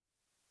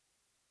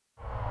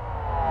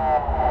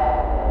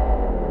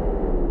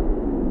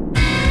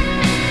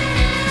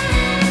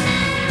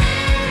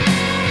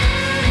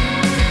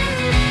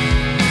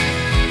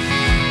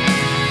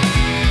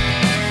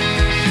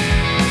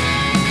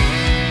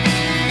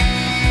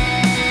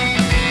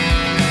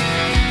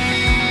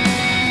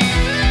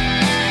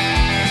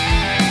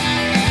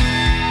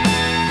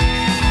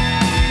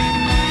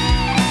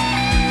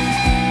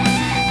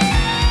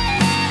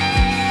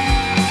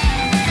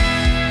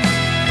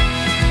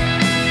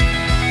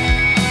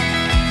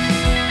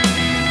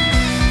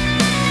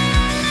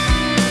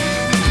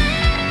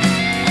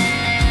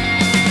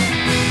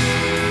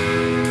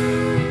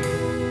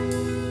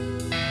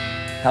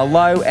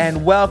Hello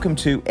and welcome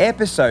to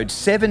episode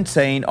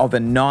 17 of the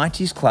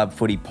 90s Club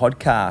Footy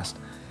Podcast.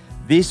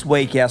 This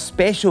week our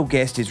special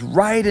guest is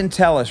Rayden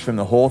Tallis from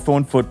the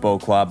Hawthorn Football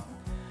Club.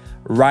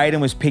 Rayden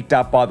was picked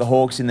up by the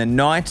Hawks in the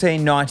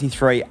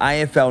 1993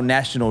 AFL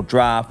National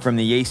Draft from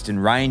the Eastern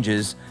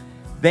Rangers,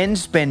 then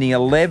spending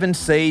 11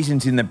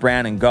 seasons in the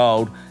brown and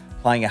gold,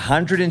 playing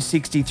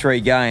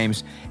 163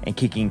 games and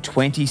kicking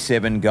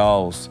 27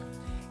 goals.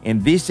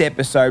 In this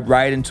episode,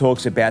 Rayden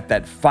talks about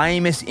that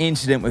famous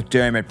incident with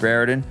Dermott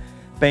Brereton,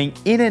 being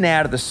in and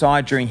out of the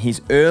side during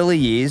his early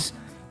years,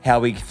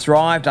 how he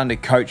thrived under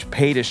coach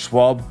Peter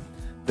Schwab,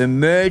 the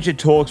merger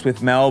talks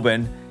with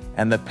Melbourne,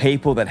 and the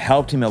people that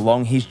helped him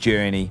along his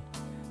journey.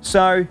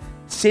 So,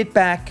 sit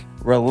back,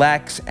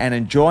 relax, and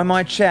enjoy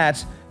my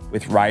chat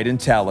with Rayden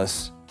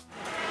Tallis.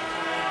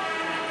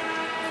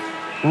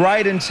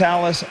 Rayden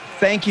Tallis,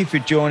 thank you for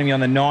joining me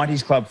on the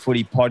 90s Club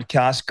Footy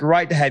Podcast.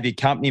 Great to have your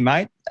company,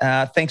 mate.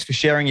 Thanks for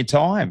sharing your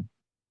time.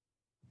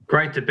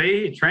 Great to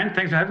be here, Trent.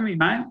 Thanks for having me,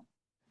 mate.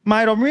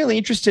 Mate, I'm really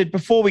interested,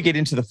 before we get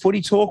into the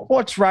footy talk,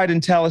 what's Rayden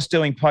Tallis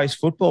doing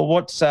post-football?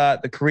 What's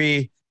the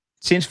career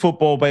since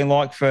football been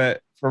like for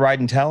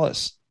Rayden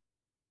Tallis?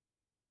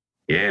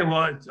 Yeah,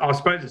 well, I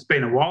suppose it's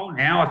been a while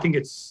now. I think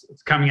it's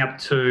coming up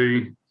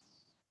to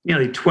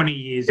nearly 20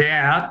 years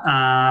out.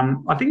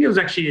 I think it was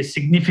actually a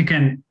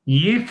significant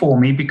year for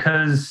me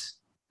because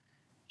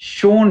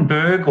Shaun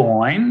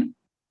Burgoyne,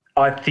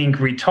 I think,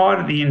 retired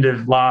at the end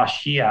of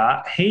last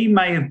year. He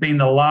may have been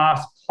the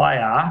last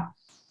player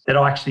that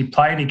I actually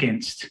played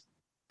against.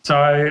 So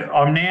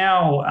I'm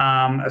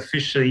now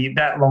officially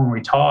that long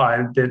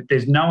retired that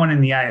there's no one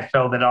in the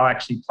AFL that I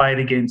actually played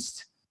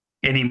against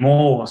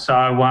anymore.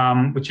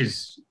 So, which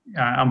is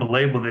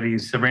unbelievable that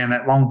he's around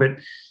that long. But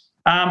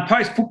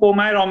post-football,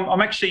 mate,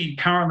 I'm actually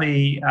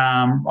currently,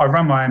 I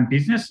run my own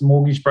business, a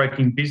mortgage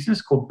broking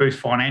business called Boost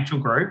Financial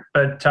Group.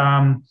 But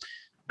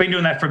been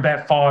doing that for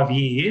about 5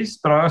 years.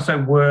 But I also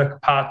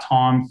work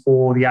part-time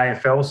for the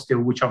AFL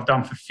still, which I've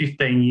done for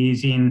 15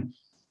 years in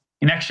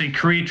actually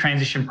career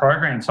transition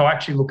programs. So I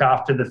actually look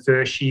after the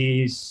first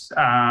years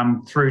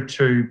through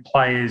to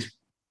players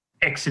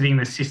exiting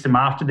the system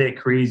after their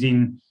careers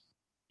in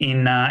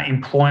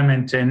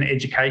employment and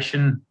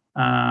education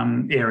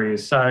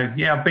areas. So,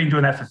 yeah, I've been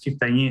doing that for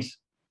 15 years.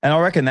 And I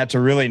reckon that's a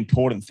really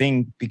important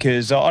thing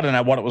because I don't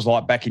know what it was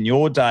like back in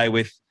your day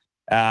with,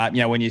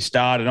 when you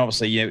started.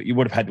 Obviously, you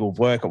would have had to have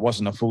work. It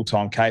wasn't a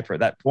full-time caper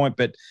at that point.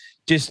 But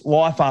just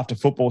life after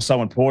football is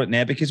so important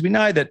now because we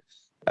know that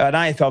an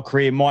AFL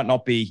career might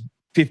not be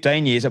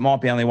 15 years. It might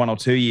be only 1 or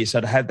 2 years.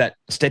 So to have that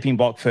stepping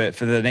block for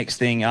the next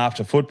thing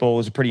after football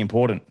is pretty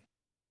important.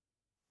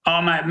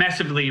 Oh, mate,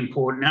 massively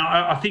important.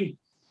 Now,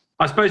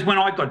 I suppose when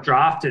I got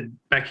drafted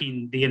back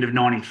in the end of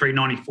 93,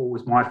 94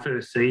 was my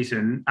first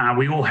season,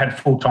 we all had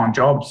full-time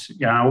jobs.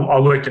 I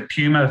worked at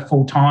Puma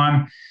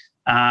full-time.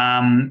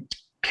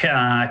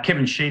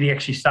 Kevin Sheedy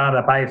actually started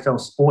up AFL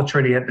Sports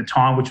Ready at the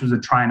time, which was a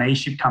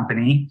traineeship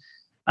company,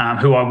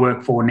 who I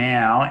work for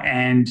now,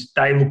 and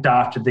they looked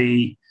after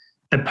the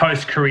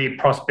post-career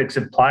prospects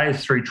of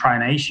players through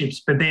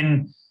traineeships. But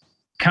then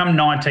come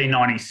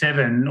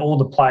 1997, all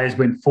the players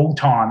went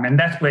full-time, and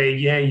that's where,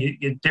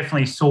 you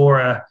definitely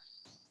saw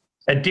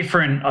a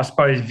different, I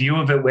suppose, view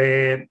of it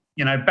where,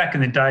 back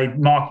in the day,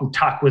 Michael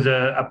Tuck was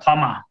a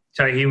plumber.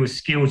 So he was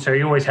skilled. So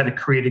he always had a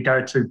career to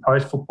go to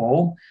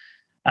post-football.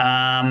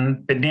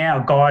 But now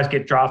guys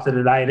get drafted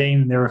at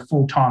 18. They're a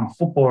full-time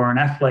footballer and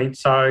athlete.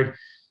 So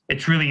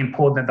it's really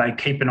important that they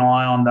keep an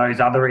eye on those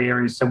other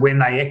areas. So when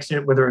they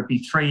exit, whether it be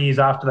 3 years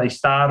after they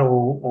start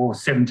or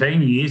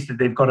 17 years, that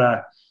they've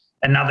got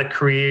another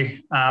career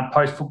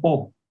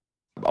post-football.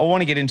 I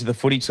want to get into the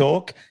footy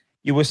talk.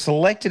 You were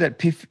selected at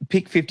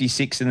pick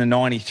 56 in the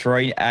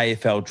 93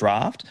 AFL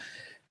draft.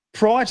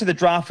 Prior to the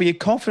draft, were you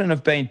confident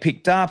of being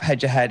picked up?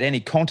 Had you had any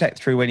contact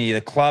through any of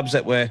the clubs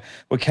that were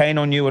keen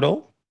on you at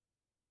all?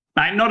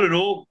 Mate, not at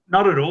all.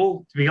 Not at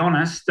all, to be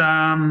honest.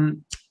 I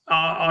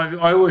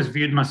always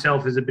viewed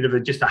myself as a bit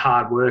of just a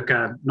hard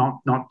worker,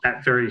 not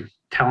that very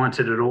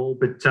talented at all.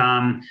 But,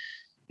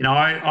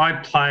 I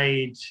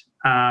played,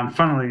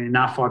 funnily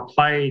enough, I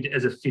played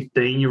as a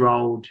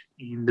 15-year-old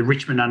in the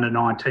Richmond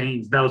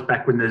under-19s. That was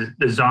back when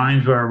the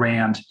zones were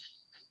around.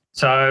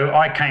 So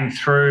I came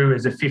through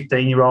as a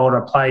 15-year-old.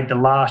 I played the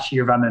last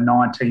year of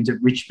under-19s at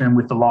Richmond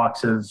with the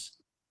likes of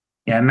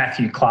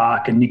Matthew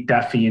Clark and Nick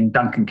Duffy and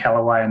Duncan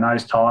Callaway and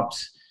those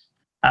types.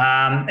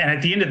 And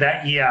at the end of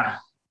that year,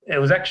 it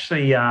was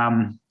actually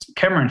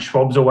Cameron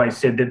Schwab's always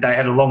said that they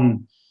had a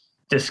long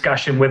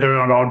discussion whether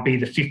or not I'd be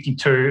the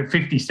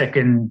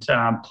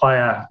 52nd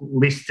player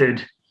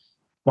listed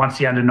once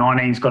the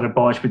under-19s got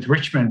abolished with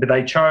Richmond, but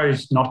they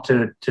chose not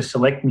to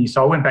select me.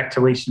 So I went back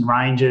to Eastern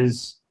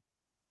Rangers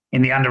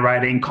in the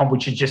under-18 comp,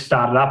 which had just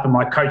started up, and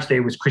my coach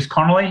there was Chris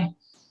Connolly.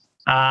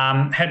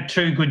 Had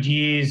 2 good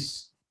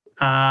years,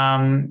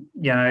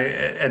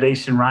 at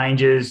Eastern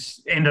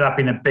Rangers. Ended up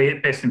in a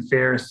best and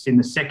fairest in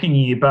the second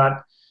year,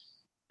 but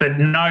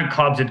no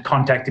clubs had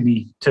contacted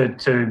me to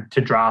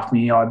draft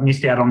me. I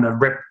missed out on the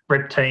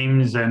rep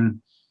teams and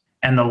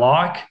the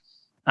like.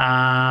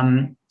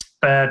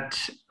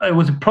 but it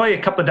was probably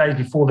a couple of days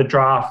before the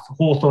draft.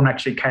 Hawthorn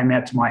actually came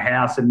out to my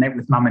house and met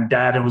with mum and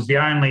dad. It was the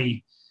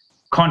only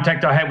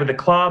contact I had with the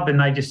club, and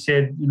they just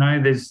said,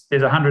 there's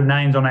 100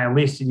 names on our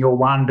list and you're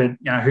one, but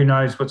who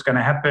knows what's going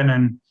to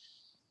happen.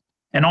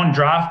 And on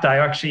draft day,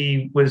 I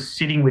actually was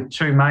sitting with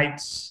two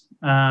mates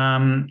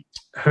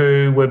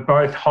who were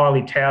both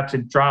highly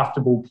touted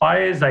draftable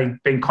players.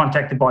 They'd been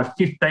contacted by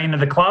 15 of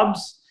the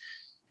clubs,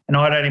 and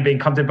I'd only been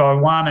contacted by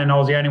one, and I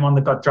was the only one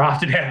that got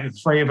drafted out of the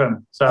three of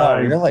them. So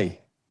oh, really?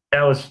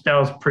 That was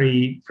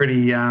pretty.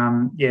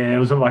 It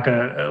was like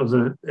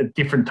a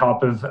different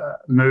type of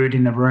mood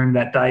in the room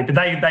that day. But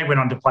they went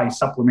on to play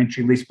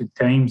supplementary list with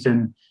teams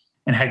and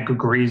had good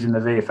careers in the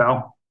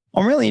VFL.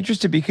 I'm really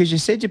interested because you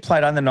said you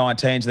played under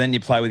 19s and then you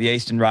played with the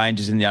Eastern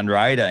Rangers in the under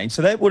 18.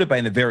 So that would have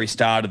been the very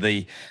start of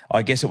the,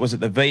 I guess it was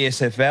at the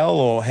VSFL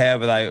or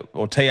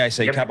or TAC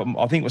Yep. Cup.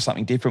 I think it was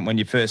something different when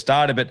you first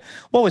started. But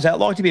what was that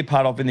like to be a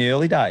part of in the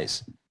early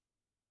days?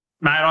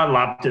 Mate, I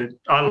loved it.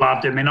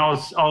 I mean, I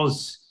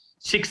was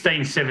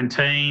 16,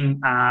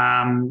 17.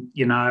 I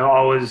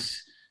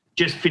was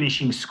just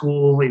finishing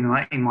school in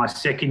my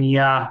second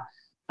year.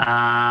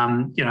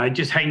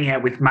 Just hanging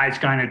out with mates,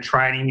 going to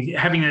training,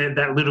 having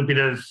that little bit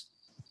of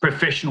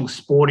professional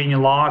sport in your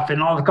life.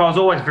 And I was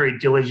always very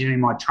diligent in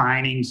my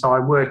training, so I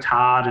worked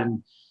hard.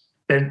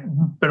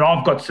 But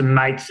I've got some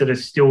mates that are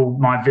still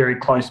my very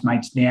close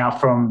mates now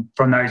from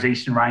those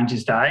Eastern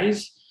Rangers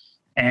days.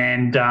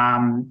 And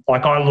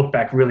I look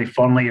back really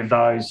fondly of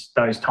those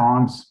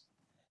times.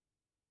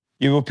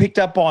 You were picked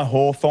up by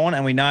Hawthorn,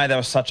 and we know they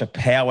were such a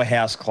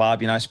powerhouse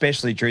club,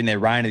 especially during their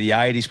reign of the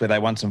 80s where they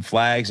won some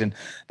flags and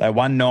they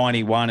won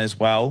 91 as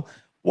well.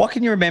 What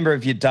can you remember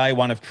of your day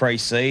one of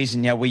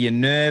pre-season? Were you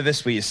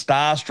nervous? Were you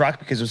starstruck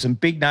because there were some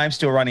big names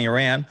still running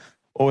around?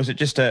 Or was it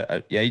just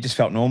you just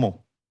felt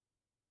normal?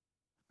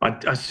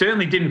 I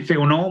certainly didn't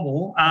feel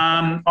normal.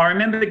 I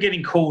remember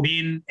getting called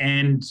in,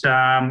 and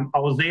I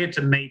was there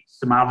to meet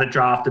some other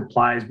drafted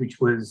players, which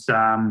was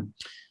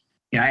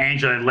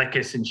Angelo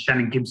Lekis and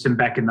Shannon Gibson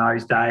back in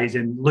those days,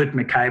 and Luke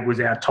McCabe was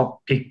our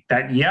top pick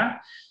that year.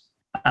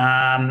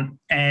 And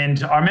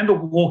I remember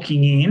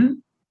walking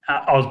in.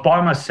 I was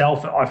by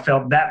myself. I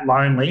felt that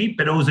lonely,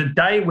 but it was a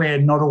day where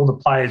not all the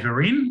players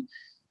were in.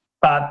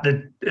 But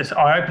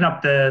I opened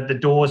up the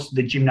doors to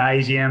the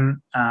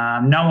gymnasium.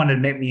 No one had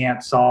met me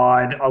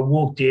outside. I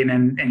walked in,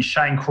 and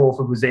Shane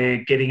Crawford was there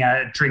getting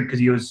a drink because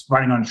he was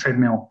running on a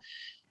treadmill.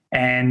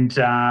 And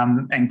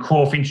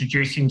Crawford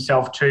introduced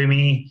himself to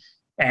me.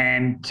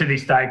 And to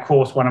this day, of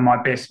course, one of my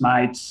best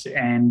mates.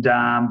 And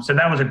so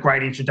that was a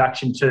great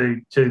introduction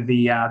to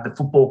the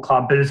football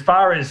club. But as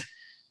far as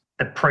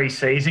the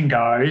pre-season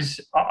goes,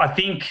 I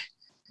think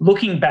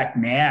looking back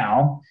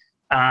now,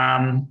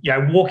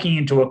 walking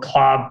into a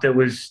club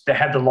that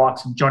had the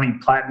likes of Johnny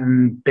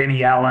Platten,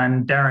 Benny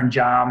Allen, Darren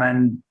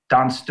Jarman,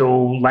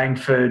 Dunstall,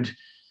 Langford,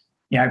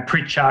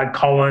 Pritchard,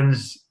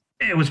 Collins,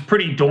 it was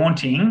pretty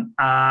daunting.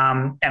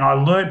 And I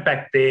learned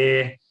back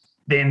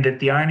then that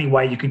the only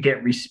way you could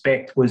get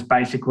respect was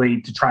basically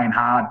to train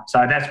hard.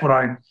 So that's what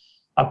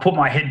I put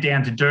my head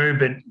down to do.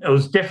 But it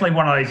was definitely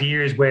one of those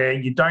years where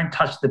you don't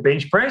touch the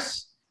bench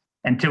press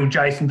until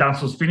Jason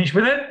Dunstall's finished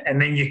with it,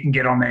 and then you can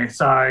get on there.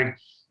 So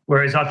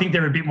whereas I think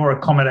they're a bit more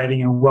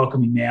accommodating and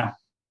welcoming now.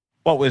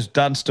 What was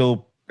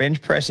Dunstall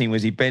bench pressing?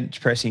 Was he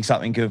bench pressing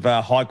something of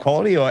high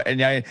quality,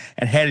 and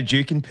how did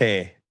you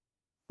compare?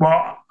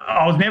 Well,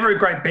 I was never a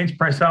great bench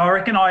presser. I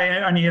reckon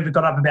I only ever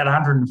got up about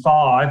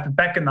 105. But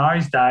back in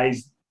those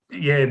days,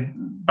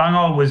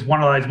 Bungle was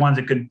one of those ones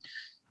that could,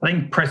 I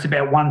think, press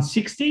about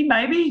 160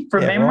 maybe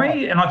from memory.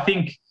 Right. And I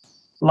think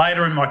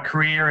later in my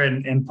career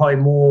and probably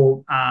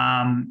more,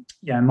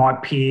 my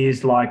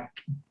peers like,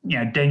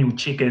 Daniel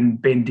Chicken,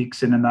 Ben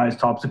Dixon and those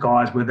types of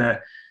guys were the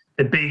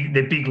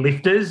big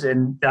lifters,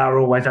 and they were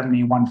always up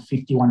near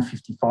 150,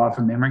 155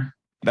 from memory.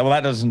 Well,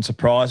 that doesn't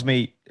surprise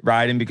me,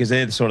 Rayden, because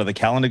they're the sort of the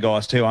calendar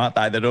guys too, aren't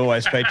they, that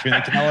always feature in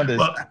the calendars?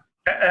 Well,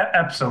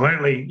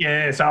 absolutely,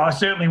 yeah. So I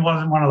certainly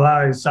wasn't one of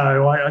those.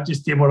 So I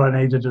just did what I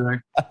needed to do.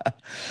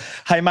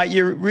 Hey, mate,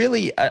 you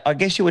really, I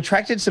guess you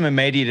attracted some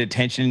immediate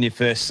attention in your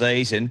first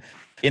season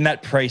in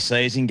that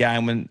pre-season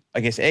game when,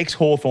 I guess,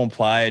 ex-Hawthorn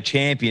player,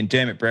 champion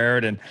Dermott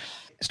Brereton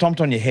stomped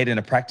on your head in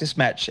a practice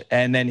match,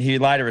 and then he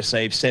later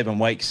received 7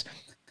 weeks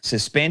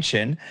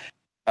suspension.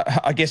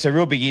 I guess a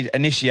real big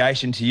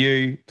initiation to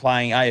you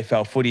playing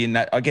AFL footy in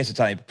that. I guess it's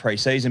only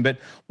pre-season, but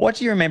what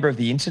do you remember of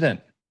the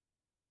incident?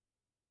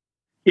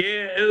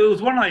 Yeah, it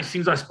was one of those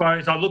things, I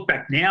suppose. I look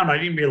back now and I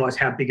didn't realise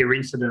how big an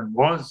incident it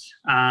was.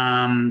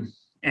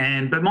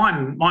 But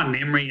my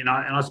memory, and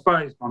I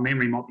suppose my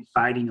memory might be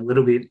fading a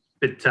little bit,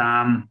 but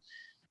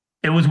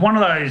it was one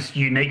of those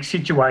unique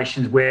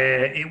situations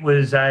where it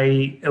was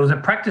a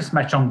practice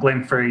match on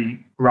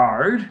Glenferrie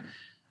Road.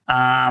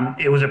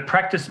 It was a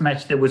practice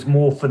match that was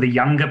more for the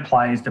younger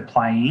players to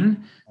play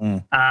in.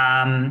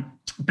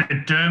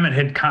 But Dermott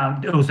had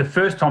come. It was the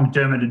first time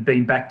Dermott had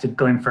been back to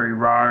Glenferrie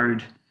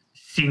Road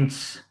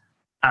since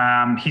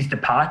his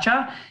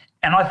departure.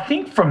 And I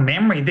think from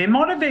memory, there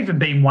might have even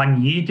been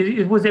 1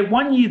 year. Was there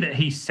 1 year that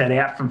he sat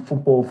out from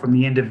football from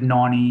the end of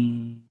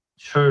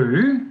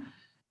 92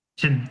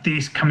 to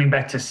this coming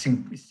back to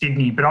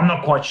Sydney? But I'm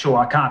not quite sure.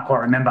 I can't quite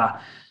remember.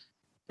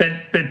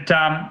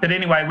 But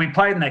anyway, we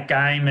played in that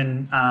game,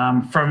 and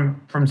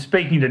from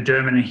speaking to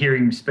Dermott and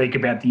hearing him speak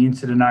about the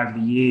incident over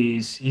the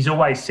years, he's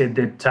always said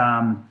that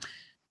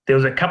there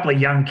was a couple of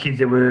young kids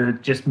that were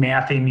just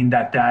mouthing him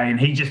that day, and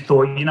he just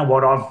thought, you know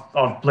what,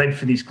 I've bled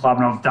for this club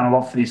and I've done a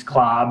lot for this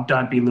club.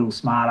 Don't be little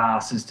smart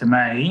asses to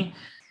me.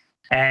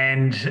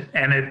 And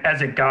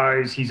as it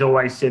goes, he's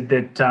always said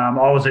that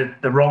I was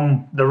at the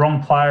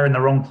wrong player in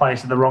the wrong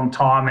place at the wrong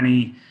time, and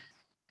he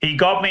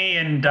got me.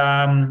 And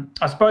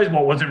I suppose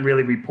what wasn't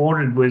really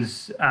reported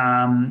was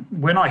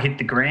when I hit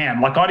the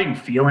ground, like I didn't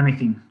feel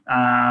anything.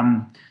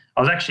 I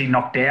was actually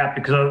knocked out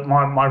because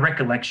my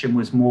recollection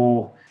was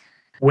more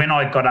when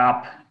I got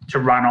up to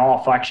run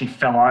off, I actually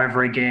fell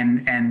over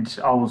again, and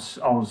I was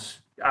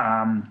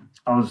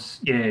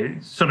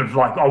sort of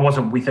like I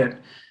wasn't with it.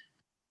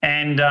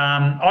 And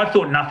I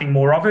thought nothing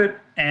more of it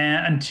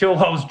until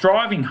I was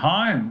driving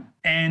home,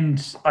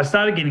 and I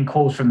started getting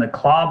calls from the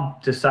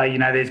club to say,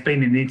 there's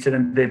been an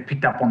incident they've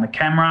picked up on the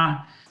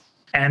camera,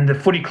 and the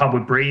footy club were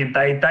brilliant.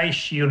 They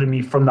shielded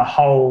me from the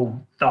whole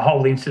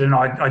incident.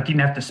 I didn't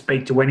have to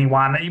speak to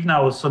anyone, even though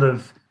I was sort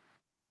of,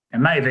 it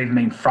may have even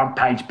been front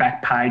page,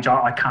 back page,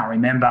 I can't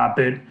remember,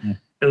 but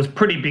it was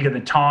pretty big at the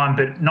time.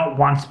 But not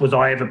once was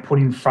I ever put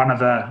in front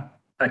of a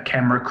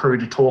camera crew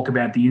to talk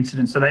about the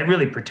incident. So they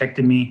really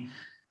protected me.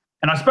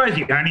 And I suppose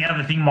the only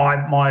other thing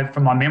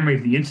from my memory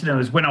of the incident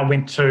was when I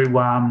went to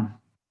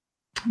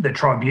the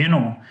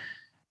tribunal,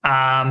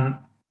 I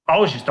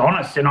was just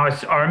honest. And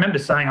I remember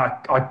saying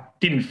I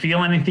didn't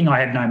feel anything. I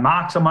had no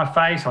marks on my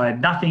face. I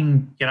had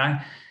nothing,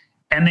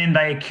 And then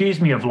they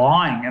accused me of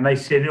lying, and they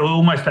said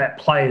almost that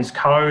player's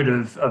code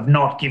of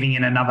not giving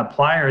in another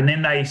player. And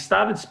then they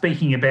started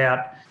speaking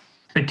about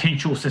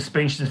potential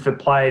suspensions for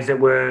players that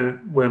were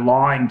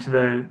lying to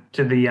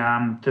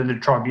the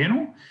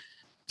tribunal.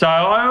 So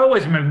I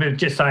always remember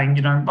just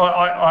saying,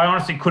 I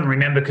honestly couldn't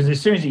remember, because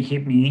as soon as he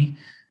hit me,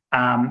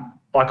 I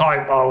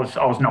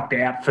was knocked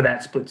out for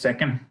that split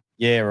second.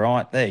 Yeah,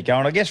 right. There you go.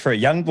 And I guess for a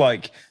young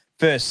bloke,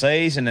 first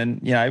season and,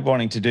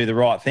 wanting to do the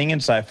right thing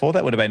and so forth,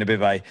 that would have been a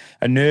bit of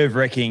a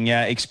nerve-wracking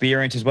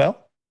experience as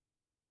well.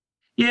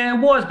 Yeah,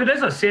 it was. But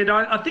as I said,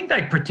 I think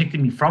they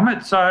protected me from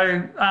it.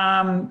 So,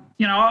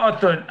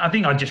 I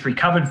think I just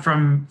recovered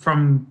from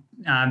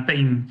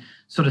being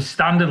sort of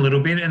stunned a little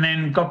bit, and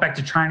then got back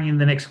to training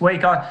the next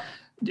week.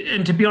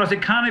 And to be honest, I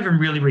can't even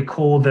really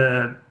recall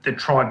the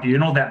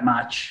tribunal that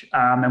much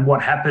and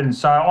what happened.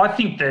 So I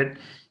think that,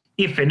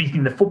 if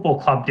anything, the football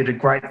club did a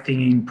great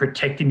thing in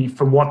protecting me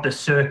from what the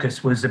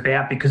circus was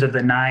about because of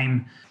the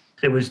name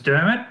that was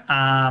Dermott.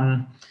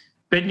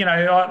 But,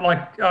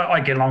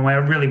 I get along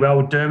really well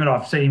with Dermott.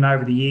 I've seen him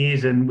over the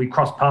years, and we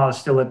cross paths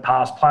still at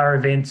past player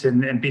events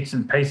and bits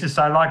and pieces.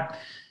 So,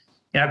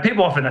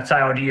 people often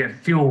say, do you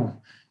feel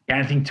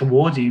anything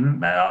towards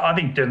him? I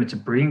think Dermott's a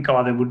brilliant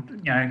guy that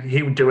would,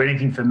 he would do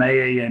anything for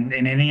me and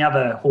any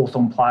other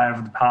Hawthorn player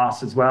of the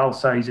past as well.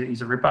 So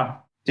he's a ripper.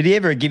 Did he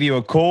ever give you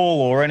a call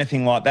or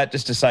anything like that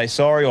just to say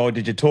sorry, or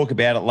did you talk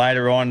about it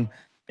later on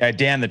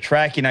down the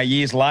track,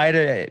 years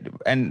later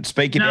and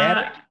speak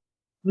about it?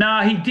 No,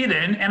 he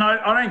didn't, and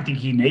I don't think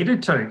he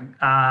needed to.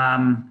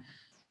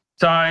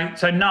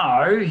 So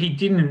no, he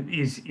didn't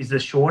is the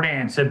short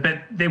answer.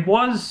 But there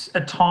was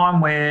a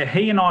time where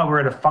he and I were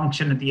at a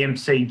function at the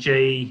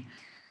MCG.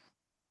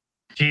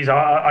 Geez,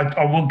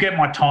 I will get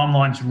my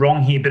timelines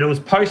wrong here, but it was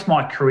post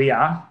my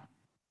career.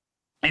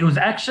 It was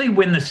actually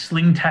when the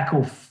sling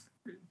tackle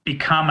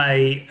become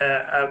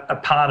a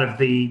part of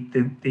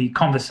the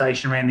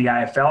conversation around the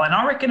AFL. And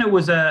I reckon it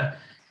was an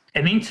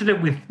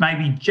incident with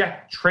maybe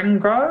Jack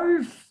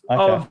Trengrove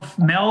of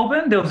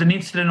Melbourne. There was an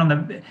incident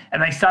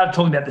and they started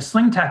talking about the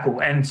sling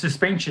tackle and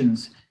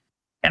suspensions.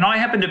 And I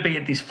happened to be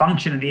at this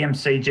function at the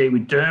MCG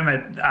with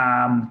Dermott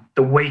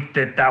the week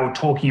that they were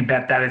talking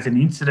about that as an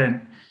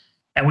incident.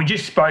 And we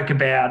just spoke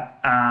about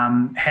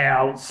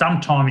how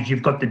sometimes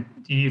you've got the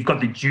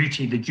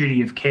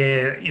duty of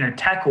care,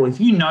 tackle. If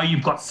you know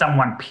you've got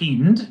someone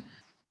pinned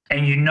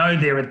and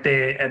they're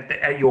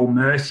at your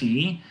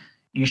mercy,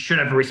 you should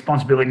have a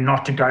responsibility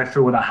not to go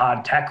through with a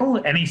hard tackle.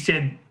 And he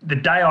said, the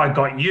day I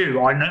got you,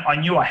 I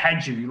knew I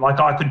had you. Like,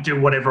 I could do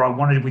whatever I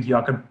wanted with you.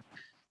 I could,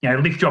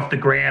 lift you off the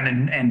ground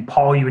and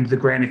pole you into the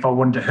ground if I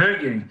wanted to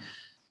hurt you.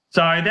 So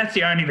that's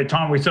the only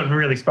time we've sort of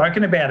really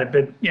spoken about it.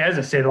 But, as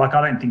I said, I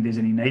don't think there's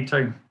any need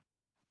to.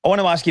 I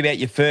want to ask you about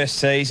your first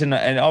season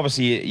and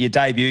obviously your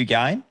debut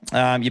game.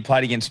 You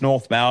played against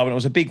North Melbourne. It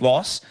was a big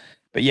loss,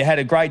 but you had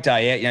a great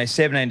day out,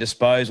 17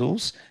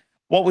 disposals.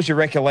 What was your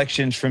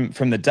recollections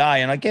from the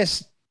day? And I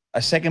guess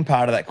a second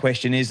part of that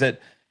question is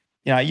that,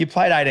 you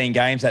played 18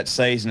 games that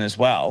season as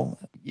well.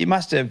 You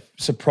must have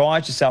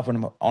surprised yourself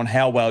on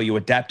how well you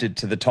adapted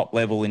to the top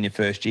level in your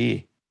first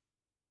year.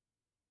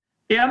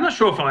 Yeah, I'm not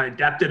sure if I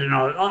adapted, and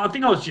I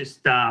think I was just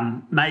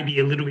maybe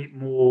a little bit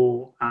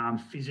more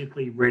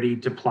physically ready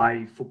to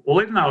play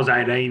football. Even though I was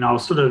 18, I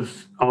was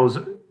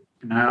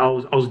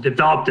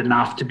developed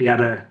enough to be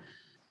able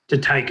to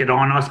take it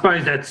on. I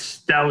suppose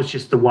that was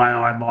just the way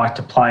I liked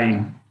to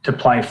play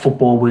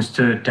football, was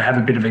to have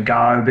a bit of a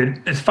go.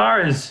 But as far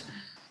as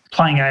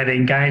playing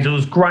 18 games, it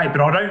was great,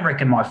 but I don't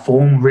reckon my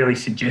form really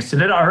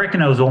suggested it. I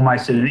reckon it was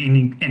almost an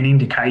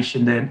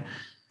indication that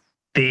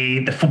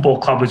the football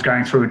club was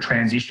going through a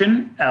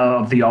transition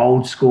of the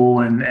old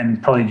school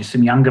and probably just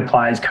some younger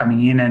players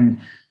coming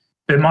in.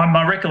 But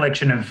my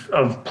recollection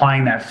of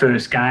playing that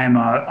first game,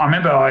 I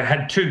remember I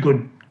had two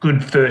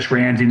good first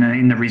rounds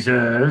in the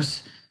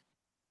reserves.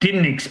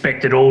 Didn't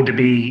expect it all to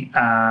be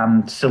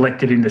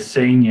selected in the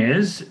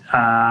seniors,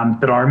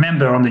 but I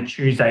remember on the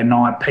Tuesday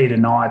night, Peter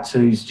Knights,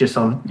 who's just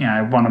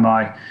one of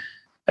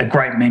a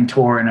great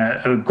mentor and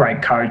a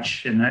great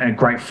coach and a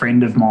great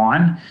friend of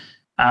mine.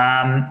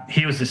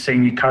 He was the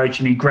senior coach,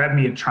 and he grabbed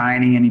me at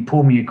training and he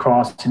pulled me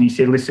across and he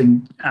said,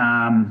 "Listen,"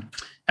 and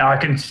I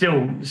can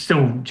still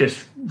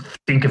just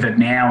think of it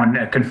now, and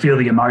I can feel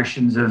the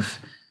emotions of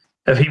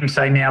him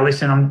saying, "Now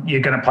listen,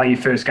 you're going to play your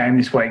first game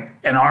this week."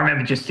 And I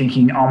remember just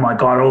thinking, "Oh my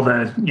God," all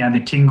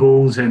the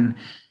tingles, and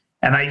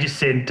they just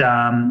said,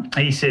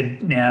 he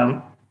said,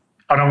 "Now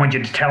I don't want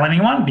you to tell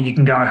anyone, but you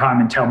can go home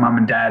and tell mum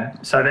and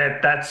dad." So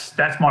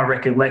that's my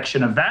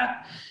recollection of that.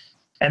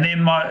 And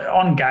then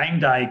on game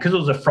day, because it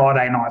was a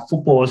Friday night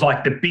football, it was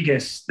like the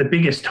biggest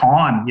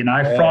time,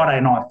 Yeah. Friday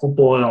night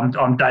football,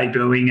 I'm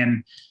debuting.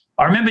 And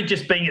I remember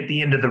just being at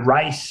the end of the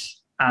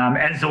race,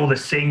 as all the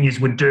seniors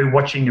would do,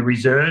 watching the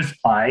reserves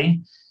play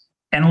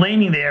and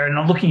leaning there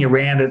and looking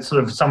around at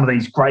sort of some of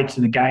these greats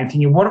of the game,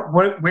 thinking,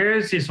 where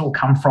has this all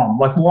come from?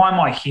 Like, why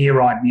am I here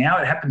right now?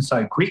 It happened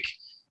so quick.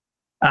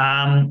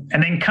 And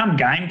then come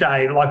game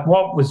day, like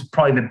what was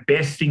probably the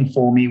best thing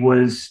for me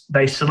was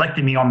they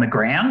selected me on the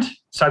ground.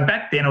 So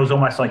back then it was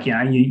almost like,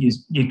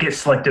 you get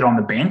selected on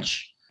the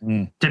bench.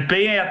 Mm. To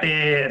be out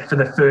there for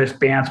the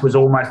first bounce was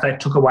almost, they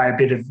took away a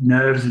bit of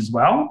nerves as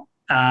well.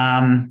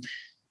 And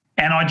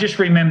I just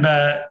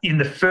remember in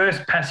the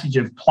first passage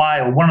of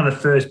play, or one of the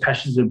first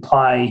passages of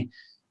play,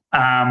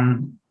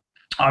 I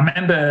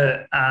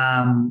remember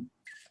I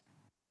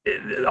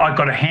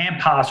got a hand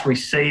pass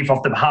receive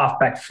off the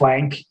halfback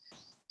flank,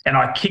 and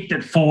I kicked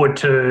it forward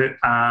to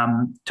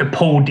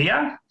Paul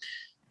Deere,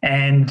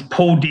 and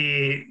Paul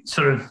Deere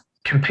sort of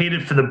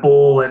competed for the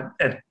ball at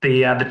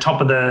the top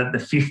of the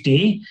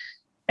 50,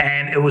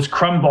 and it was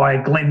crumbed by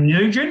Glenn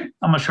Nugent.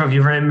 I'm not sure if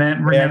you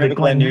remember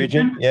Glenn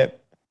Nugent. Yep.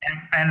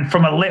 And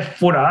from a left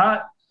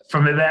footer,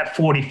 from about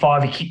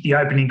 45, he kicked the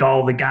opening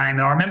goal of the game.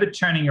 And I remember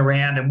turning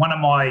around, and one of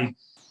my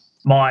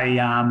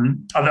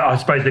I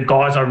suppose the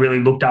guys I really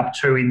looked up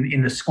to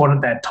in the squad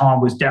at that time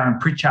was Darren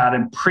Pritchard,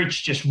 and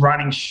Pritch just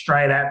running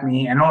straight at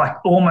me and like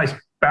almost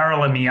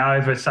barreling me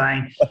over,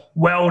 saying,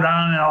 "Well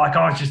done." And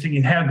I was just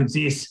thinking, how good's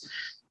this?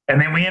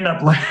 And then we end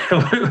up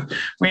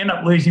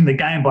losing the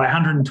game by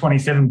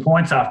 127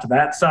 points after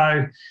that.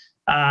 So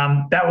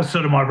that was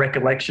sort of my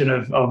recollection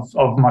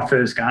of my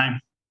first game.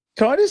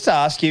 Can I just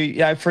ask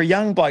you, for a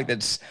young bloke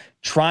that's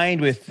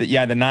trained with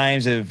the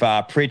names of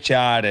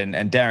Pritchard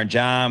and Darren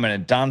Jarman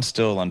and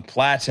Dunstall and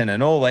Platten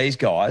and all these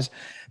guys,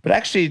 but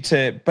actually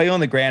to be on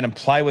the ground and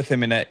play with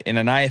them in an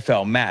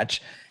AFL match,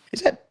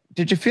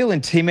 did you feel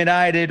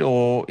intimidated,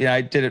 or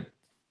did it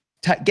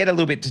get a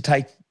little bit to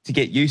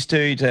get used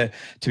to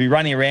be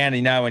running around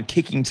and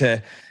kicking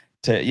to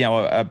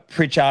a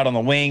Pritchard on the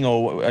wing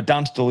or a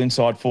Dunstall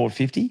inside forward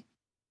 50?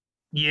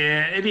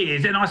 Yeah, it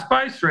is. And I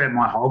suppose throughout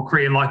my whole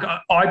career, like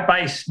I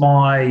base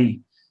my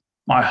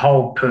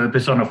whole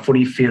purpose on a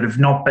footy field of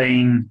not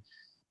being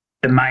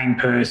the main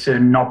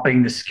person, not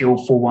being the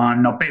skillful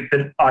one,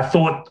 but I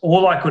thought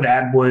all I could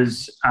add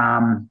was,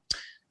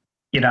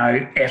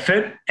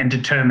 effort and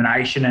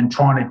determination and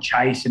trying to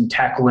chase and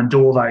tackle and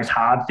do all those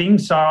hard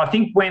things. So I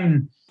think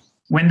when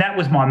that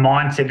was my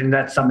mindset, and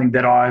that's something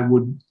that I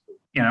would,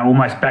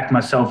 almost back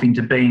myself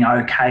into being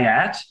okay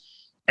at,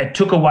 it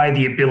took away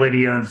the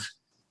ability of,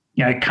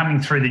 coming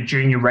through the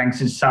junior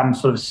ranks as some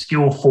sort of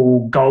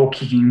skillful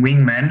goal-kicking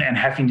wingman and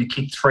having to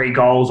kick 3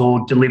 goals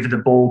or deliver the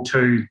ball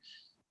to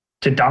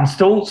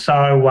Dunstall.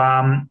 So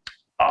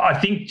I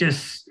think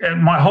just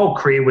my whole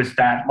career was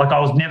that. Like, I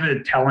was never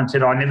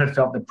talented. I never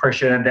felt the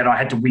pressure that I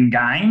had to win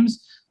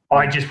games.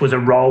 I just was a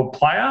role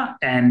player.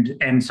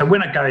 And so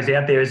when it goes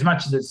out there, as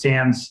much as it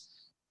sounds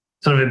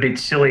sort of a bit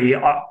silly,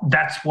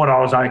 that's what I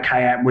was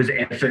okay at, was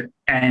effort.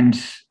 And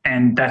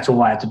that's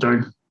all I had to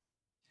do.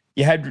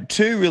 You had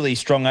 2 really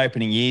strong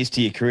opening years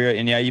to your career,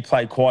 and you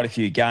played quite a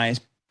few games.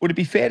 Would it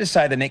be fair to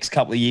say the next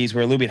couple of years were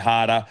a little bit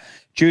harder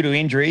due to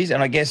injuries?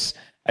 And I guess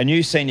a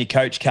new senior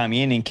coach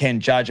coming in Ken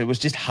Judge, it was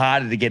just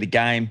harder to get a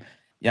game,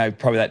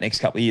 probably that next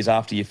couple of years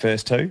after your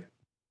first 2?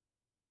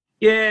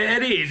 Yeah,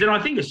 it is. And I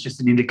think it's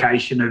just an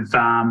indication of,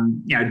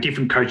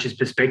 different coaches'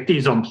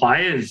 perspectives on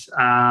players.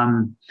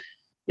 When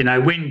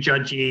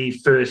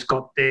Judgy first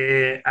got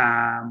there,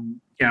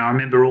 I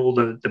remember all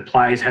the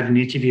players had an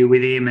interview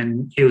with him,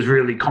 and he was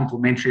really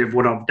complimentary of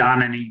what I've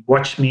done. And he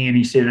watched me and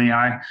he said,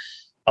 I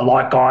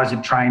like guys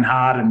that train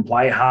hard and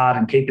play hard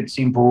and keep it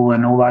simple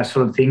and all those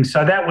sort of things.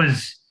 So that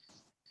was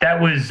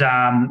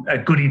a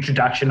good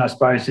introduction, I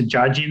suppose, to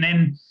Judgy. And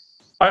then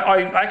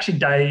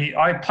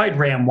I played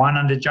round 1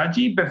 under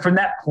Judgy, but from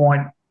that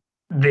point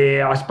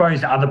there, I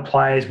suppose the other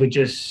players were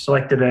just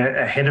selected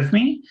ahead of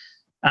me.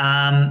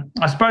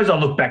 I suppose I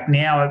look back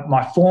now,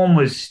 my form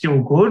was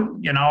still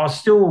good. I was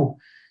still,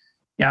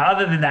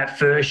 other than that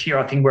first year,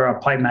 I think where I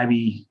played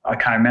maybe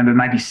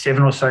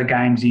 7 or so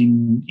games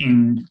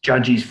in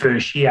Judgy's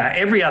first year.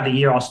 Every other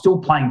year I was still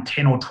playing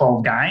 10 or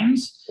 12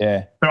 games.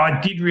 Yeah. But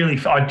I did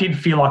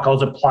feel like I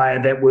was a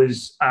player that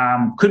was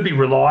could be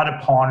relied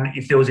upon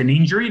if there was an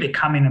injury to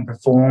come in and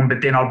perform,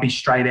 but then I'd be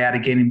straight out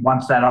again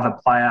once that other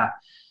player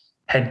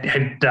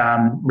had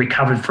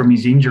recovered from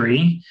his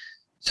injury.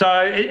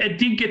 So it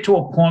did get to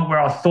a point where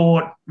I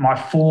thought my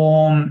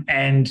form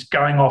and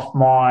going off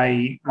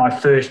my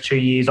first 2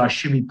 years, I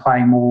should be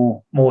playing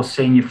more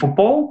senior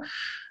football.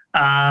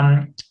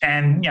 I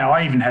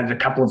even had a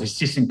couple of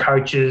assistant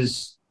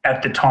coaches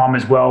at the time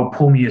as well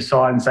pull me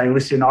aside and say,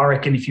 listen, I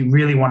reckon if you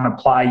really want to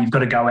play, you've got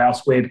to go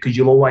elsewhere because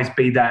you'll always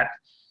be that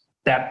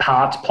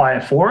parts player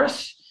for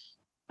us.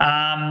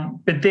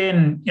 But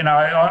then,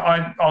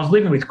 I was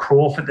living with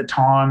Croft at the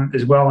time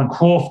as well, and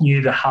Croft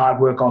knew the hard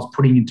work I was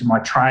putting into my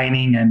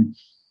training, and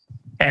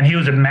he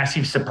was a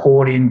massive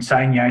support in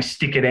saying,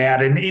 stick it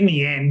out. And in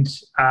the end,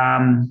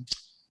 I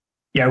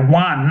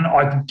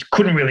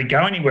couldn't really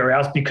go anywhere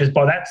else because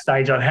by that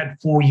stage I'd had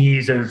 4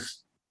 years of,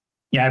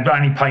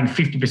 only playing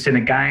 50%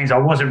 of games. I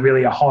wasn't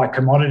really a high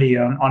commodity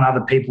on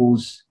other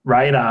people's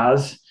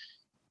radars.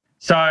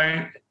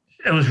 So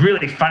it was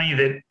really funny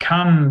that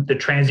come the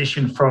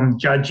transition from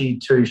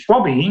Judgy to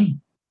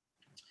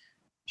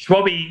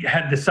Schwabby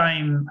had the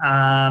same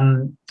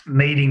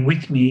meeting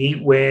with me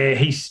where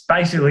he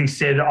basically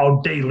said,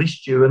 I'll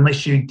delist you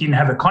unless you didn't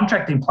have a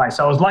contract in place.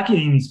 So I was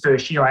lucky in his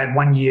first year I had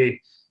 1 year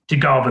to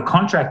go of a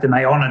contract and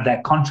they honoured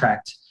that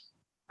contract.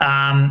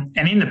 And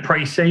in the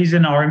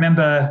pre-season, I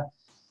remember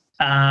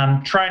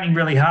training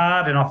really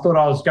hard and I thought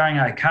I was going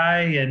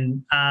okay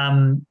and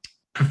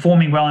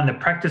performing well in the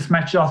practice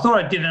matches. I thought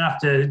I did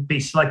enough to be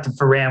selected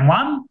for round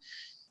 1.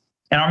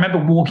 And I remember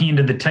walking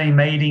into the team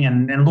meeting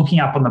and looking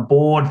up on the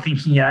board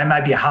thinking,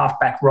 maybe a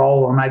half-back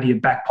role or maybe a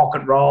back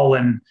pocket role.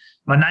 And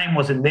my name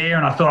wasn't there.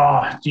 And I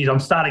thought, I'm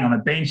starting on the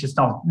bench. That's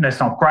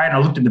not great. And I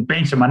looked at the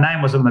bench and my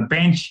name was on the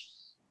bench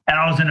and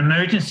I was an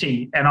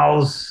emergency. And I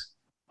was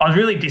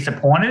really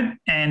disappointed.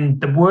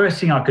 And the worst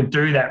thing I could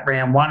do that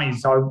round 1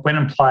 is I went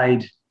and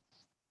played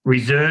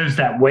reserves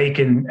that week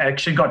and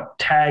actually got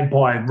tagged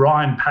by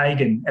Ryan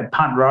Pagan at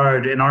Punt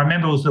Road. And I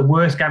remember it was the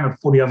worst game of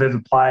footy I've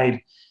ever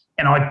played.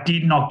 And I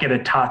did not get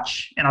a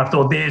touch. And I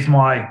thought, there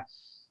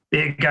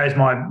goes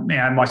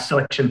my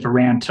selection for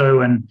round 2.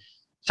 And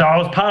so I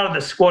was part of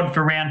the squad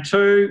for round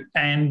 2.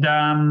 And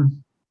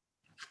when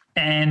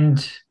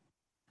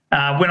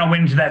I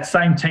went into that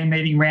same team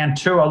meeting round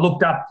 2, I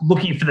looked up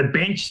looking for the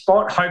bench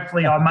spot.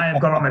 Hopefully I may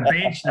have got on the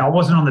bench. No, I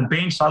wasn't on the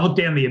bench. So I looked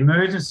down the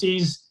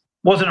emergencies.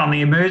 Wasn't on the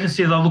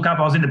emergencies. I look up,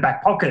 I was in the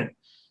back pocket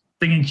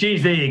thinking,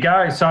 geez, there you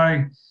go.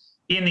 So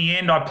in the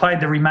end, I played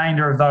the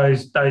remainder of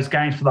those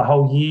games for the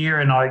whole year.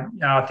 And I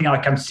think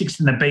I come 6th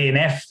in the B and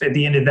F at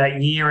the end of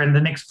that year. And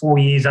the next 4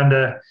 years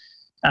under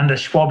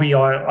Schwabby,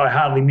 I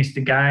hardly missed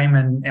a game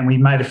and we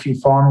made a few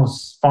final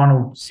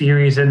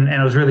series and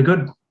it was really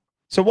good.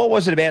 So what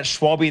was it about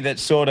Schwabby that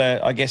sort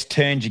of, I guess,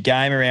 turned your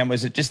game around?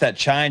 Was it just that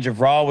change of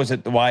role? Was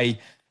it the way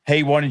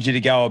he wanted you to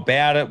go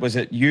about it? Was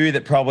it you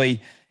that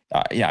probably...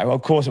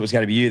 of course it was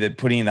going to be you that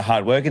putting in the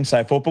hard work and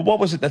so forth, but what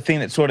was it the thing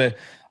that sort of,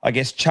 I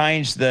guess,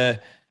 changed the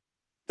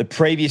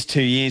previous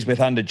 2 years with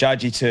under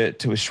Judgy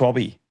to a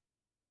Schwabby?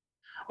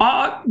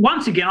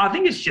 Once again, I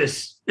think it's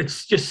just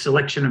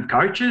selection of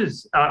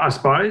coaches, I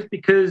suppose,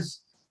 because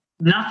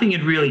nothing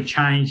had really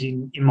changed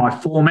in my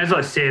form. As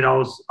I said, I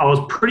was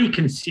pretty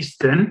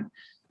consistent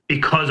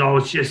because I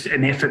was just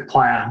an effort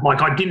player.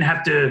 Like I didn't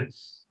have to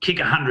kick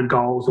 100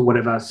 goals or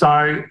whatever.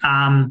 So,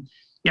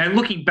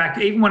 looking back,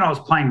 even when I was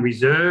playing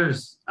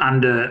reserves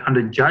under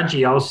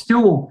Judgy, I was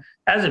still,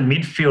 as a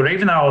midfielder,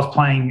 even though I was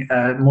playing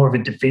more of a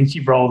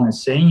defensive role than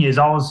seniors,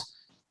 I was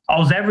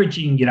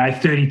averaging,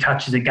 30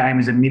 touches a game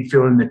as a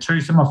midfielder in the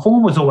 2. So my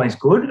form was always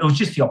good. It was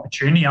just the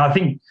opportunity. I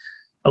think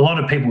a lot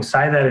of people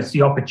say that it's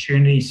the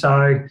opportunity.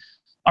 So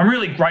I'm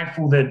really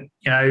grateful that,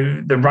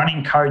 the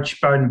running coach,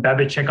 Bowden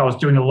Babicek, I was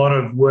doing a lot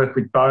of work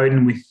with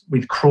Bowden,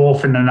 with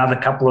Croft and another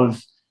couple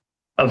of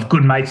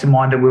good mates of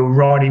mine that we were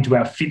right into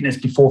our fitness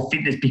before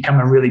fitness became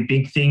a really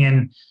big thing.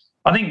 And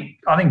I think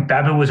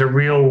Babba was a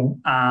real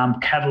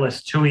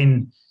catalyst too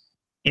in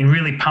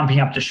really pumping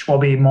up to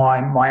Schwabby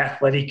my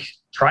athletic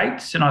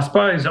traits. And I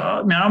suppose,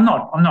 I'm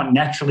not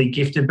naturally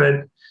gifted,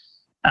 but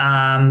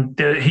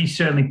he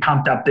certainly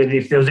pumped up that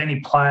if there was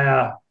any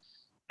player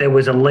that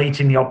was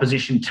elite in the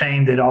opposition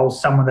team, that I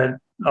was someone that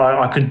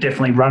I could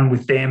definitely run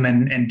with them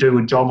and do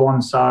a job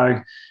on. So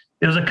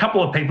there was a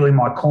couple of people in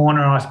my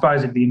corner, and I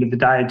suppose at the end of the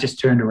day, it just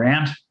turned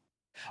around.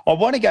 I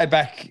want to go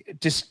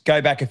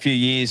back a few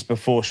years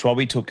before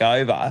Schwab took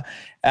over.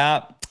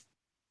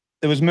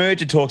 There was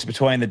merger talks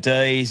between the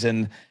D's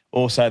and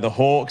also the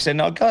Hawks,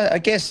 and I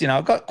guess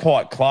I got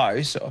quite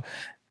close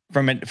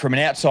from an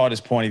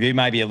outsider's point of view,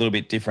 maybe a little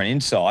bit different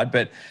inside,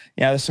 but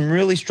there's some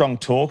really strong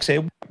talks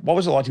there. What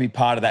was it like to be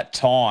part of that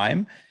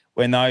time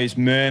when those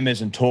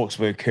murmurs and talks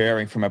were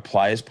occurring from a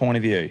player's point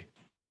of view?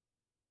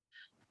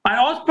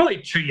 I was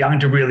probably too young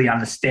to really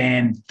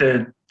understand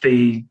the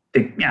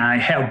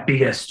how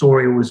big a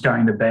story it was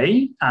going to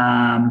be.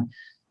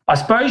 I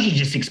suppose you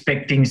just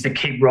expect things to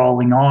keep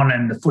rolling on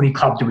and the footy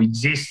club to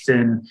exist.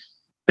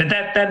 But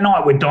that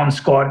night with Don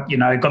Scott,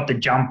 got the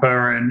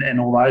jumper and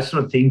all those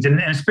sort of things, and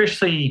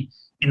especially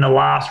in the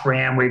last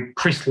round where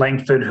Chris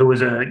Langford, who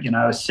was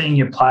a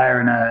senior player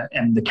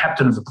and the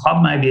captain of the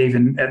club, maybe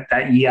even at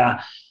that year,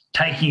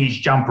 taking his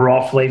jumper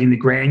off, leaving the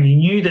ground, you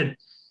knew that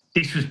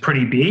this was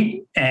pretty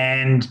big,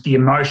 and the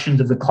emotions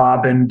of the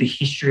club and the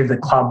history of the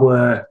club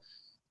were,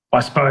 I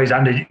suppose,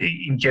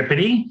 in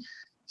jeopardy.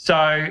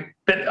 So,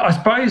 but I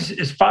suppose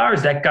as far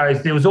as that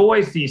goes, there was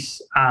always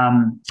this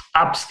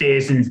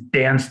upstairs and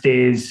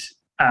downstairs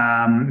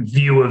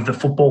view of the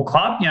football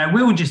club.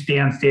 We were just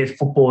downstairs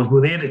footballers.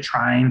 We were there to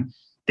train.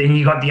 Then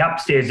you got the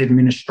upstairs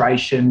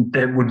administration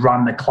that would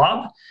run the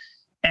club.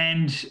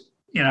 And,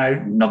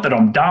 not that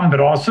I'm dumb, but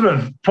I was sort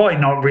of probably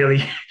not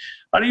really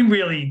 – I didn't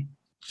really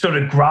sort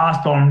of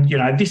grasp on,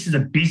 this is a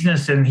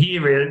business and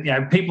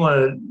here, people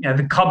are –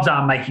 the clubs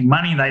aren't making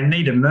money. They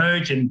need to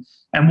merge and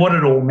what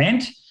it all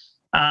meant.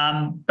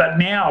 But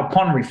now,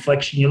 upon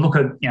reflection, you look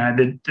at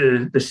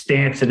the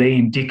stance that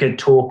Ian Dicker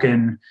took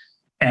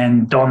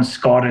and Don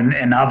Scott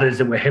and others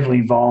that were heavily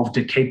involved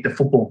to keep the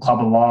football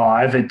club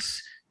alive.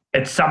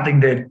 It's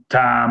something that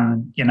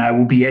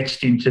will be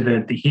etched into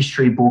the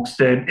history books.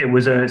 That it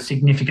was a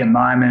significant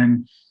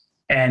moment,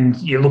 and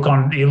you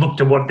look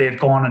to what they've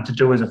gone on to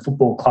do as a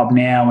football club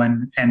now,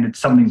 and it's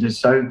something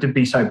to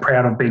be so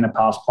proud of being a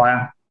past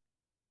player.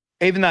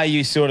 Even though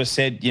you sort of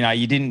said,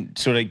 you didn't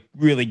sort of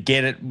really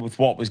get it with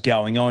what was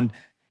going on,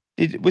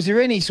 was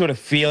there any sort of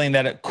feeling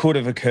that it could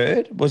have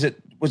occurred? Was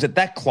it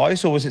that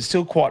close, or was it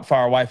still quite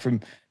far away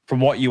from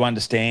what you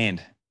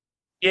understand?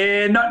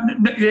 Yeah,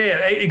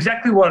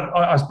 exactly what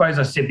I suppose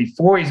I said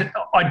before is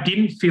I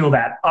didn't feel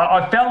that.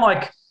 I felt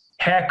like,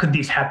 how could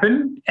this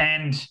happen?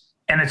 And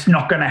it's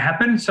not going to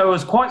happen. So it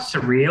was quite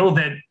surreal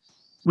that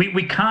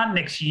we can't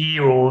next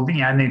year or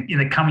in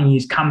the coming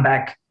years come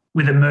back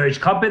with a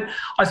merged club. But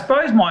I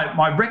suppose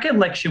my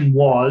recollection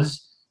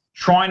was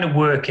trying to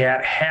work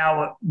out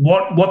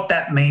what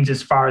that means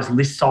as far as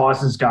list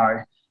sizes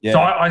go. Yeah.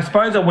 So I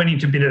suppose I went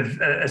into a bit of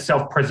a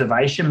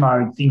self-preservation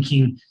mode,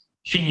 thinking,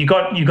 you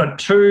got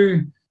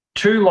two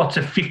lots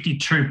of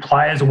 52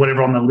 players or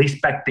whatever on the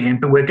list back then,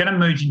 but we're going to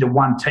merge into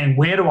one team.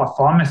 Where do I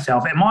find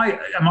myself? Am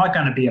I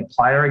going to be a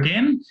player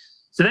again?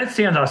 So that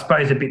sounds, I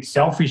suppose, a bit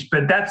selfish,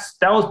 but that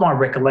was my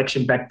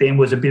recollection back then,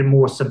 was a bit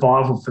more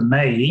survival for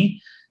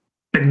me.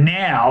 But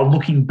now,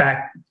 looking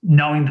back,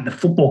 knowing that the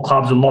football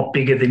club's a lot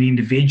bigger than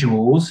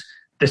individuals,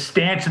 the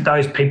stance that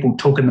those people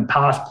took, and the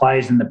past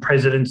players and the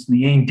presidents and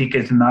the Ian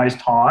Dickers and those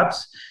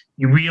types,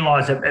 you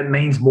realise that it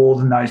means more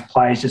than those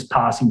players just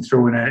passing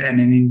through in an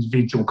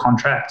individual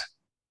contract.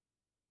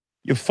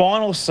 Your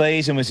final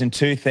season was in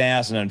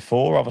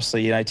 2004,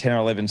 obviously, 10 or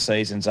 11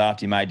 seasons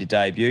after you made your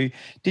debut.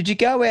 Did you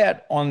go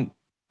out on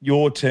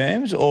your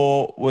terms,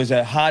 or was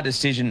a hard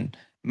decision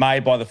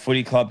made by the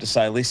footy club to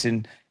say,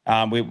 listen,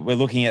 we're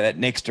looking at that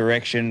next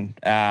direction,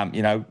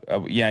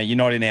 you're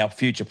not in our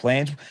future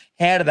plans?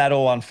 How did that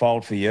all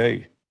unfold for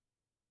you?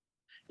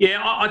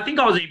 Yeah, I think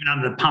I was even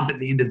under the pump at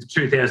the end of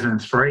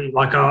 2003.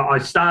 Like I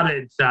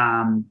started,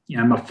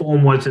 my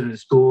form wasn't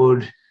as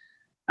good.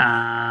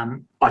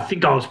 I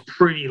think I was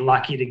pretty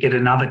lucky to get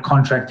another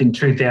contract in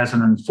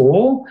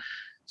 2004.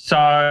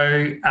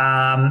 So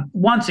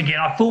once again,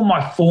 I thought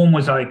my form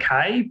was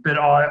okay, but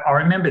I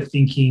remember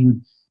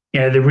thinking,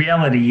 the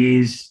reality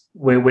is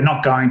we're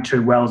not going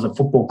too well as a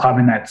football club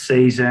in that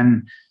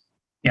season.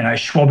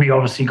 Schwab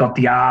obviously got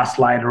the arse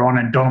later on,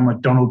 and Donald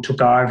McDonald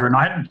took over, and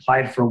I hadn't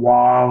played for a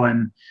while,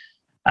 and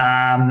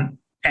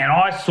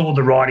I saw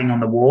the writing on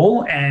the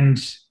wall. And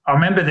I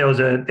remember there was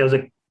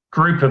a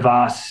group of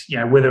us,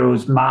 whether it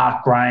was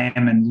Mark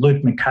Graham and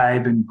Luke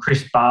McCabe and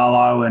Chris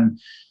Barlow and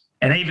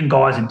even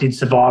guys that did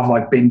survive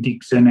like Ben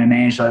Dixon and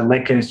Angelo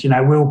Lekis,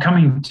 we were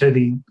coming to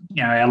the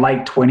our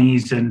late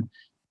 20s, and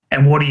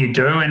what do you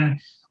do?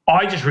 And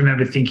I just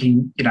remember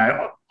thinking,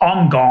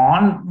 I'm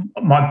gone.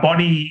 My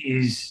body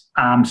is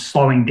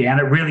slowing down.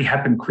 It really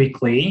happened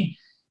quickly.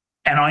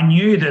 And I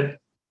knew that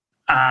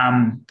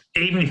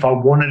even if I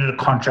wanted a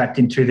contract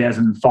in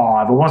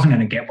 2005, I wasn't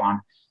going to get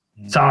one.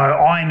 So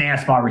I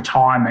announced my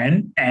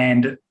retirement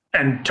and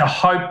to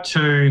hope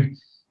to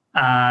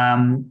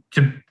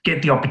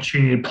get the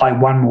opportunity to play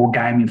one more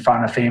game in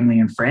front of family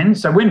and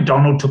friends. So when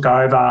Donald took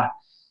over,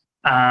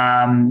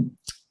 there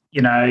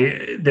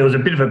was a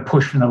bit of a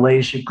push from the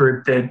leadership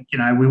group that,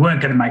 we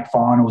weren't going to make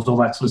finals, all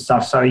that sort of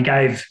stuff. So he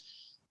gave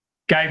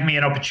gave me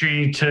an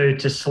opportunity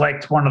to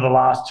select one of the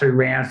last 2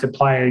 rounds to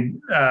play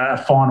a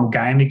final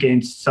game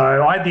against.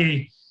 So I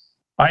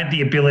had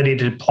the ability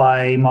to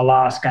play my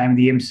last game of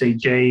the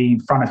MCG in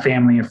front of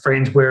family and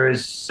friends,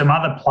 whereas some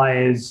other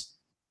players,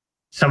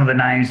 some of the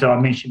names that I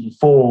mentioned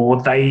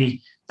before, they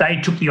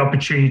took the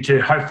opportunity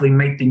to hopefully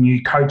meet the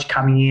new coach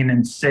coming in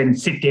and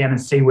sit down and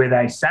see where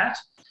they sat.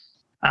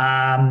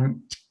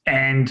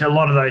 And a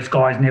lot of those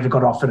guys never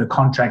got offered a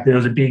contract. There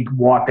was a big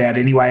wipeout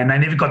anyway, and they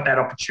never got that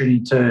opportunity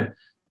to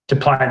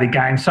play the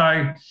game.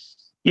 So,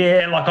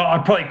 yeah, like I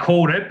probably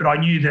called it, but I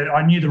knew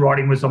the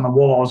writing was on the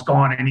wall. I was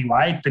gone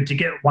anyway. But to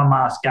get one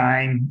last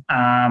game,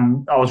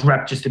 I was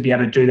rapt just to be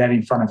able to do that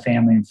in front of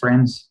family and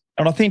friends.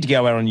 And I think to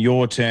go out on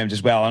your terms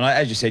as well, and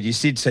as you said, you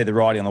did see the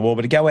writing on the wall,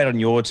 but to go out on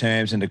your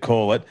terms and to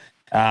call it,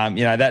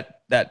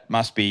 that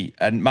must be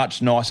a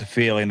much nicer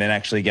feeling than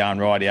actually going,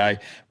 rightio,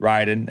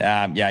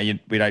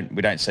 Rayden.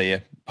 We don't see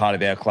you part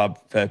of our club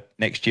for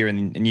next year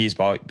and years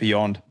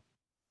beyond.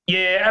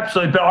 Yeah,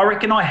 absolutely. But I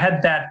reckon I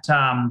had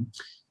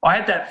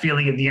that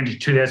feeling at the end of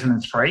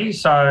 2003.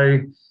 So,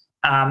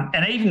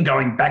 and even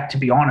going back, to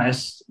be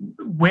honest,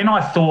 when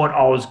I thought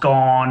I was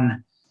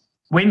gone,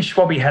 when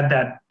Schwab had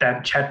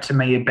that chat to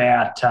me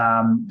about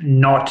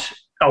not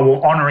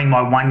honouring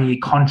my 1-year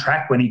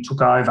contract when he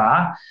took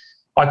over,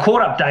 I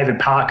called up David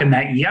Parkin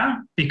that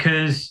year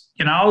because,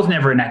 I was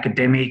never an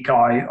academic.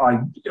 I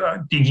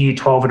did year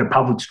 12 at a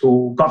public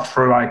school, got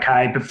through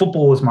okay, but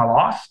football was my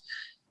life.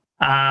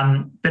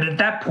 But at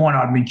that point,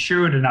 I'd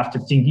matured enough to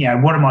think,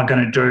 what am I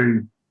going to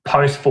do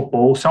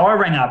post-football? So I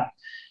rang up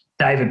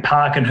David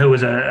Parkin, who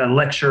was a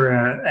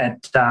lecturer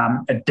at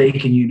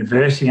Deakin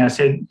University, and I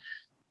said,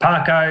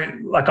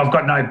 Parko, I've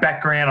got no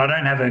background. I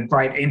don't have a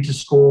great enter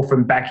score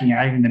from back in the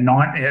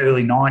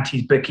early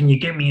 90s, but can you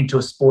get me into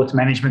a sports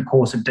management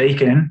course at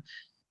Deakin?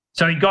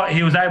 So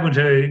he was able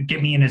to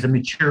get me in as a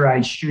mature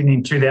age student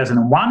in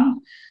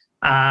 2001.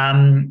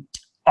 I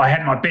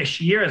had my best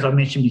year, as I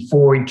mentioned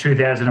before, in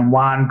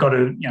 2001. Got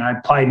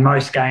to played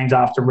most games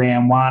after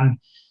round 1,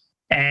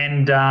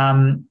 and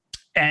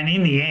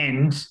in the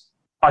end,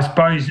 I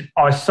suppose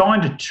I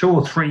signed a 2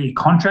 or 3 year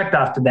contract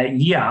after that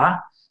year.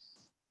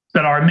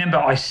 But I remember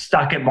I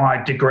stuck at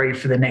my degree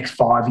for the next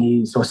 5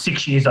 years or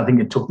 6 years, I think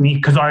it took me,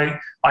 because I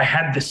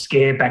had the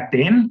scare back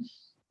then.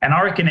 And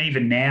I reckon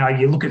even now,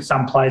 you look at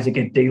some players that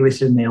get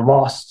delisted and they're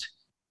lost.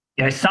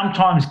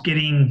 Sometimes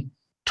getting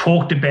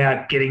talked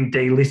about getting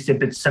delisted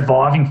but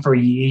surviving for a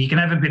year, you can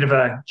have a bit of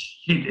a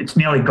shit, it's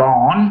nearly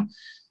gone,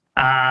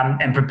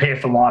 and prepare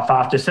for life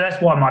after. So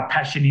that's why my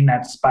passion in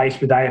that space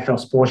with AFL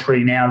Sports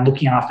really now,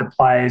 looking after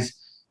players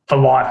for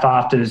life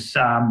after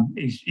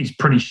is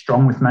pretty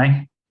strong with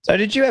me. So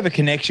did you have a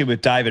connection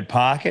with David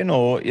Parkin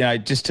or,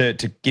 just to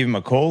give him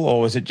a call,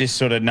 or was it just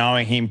sort of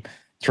knowing him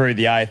through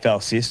the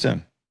AFL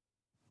system?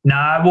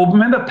 No, well,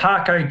 remember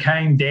Parko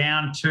came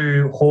down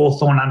to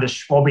Hawthorn under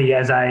Schwab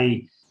as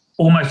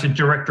almost a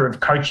director of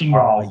coaching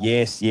role. Oh,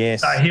 yes.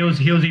 So he was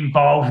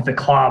involved with the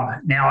club.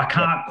 Now, I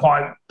can't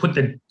quite put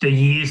the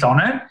years on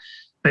it,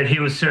 but he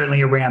was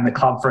certainly around the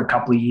club for a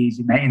couple of years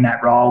in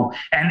that role.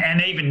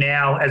 And even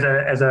now, as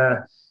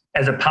a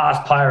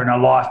past player and a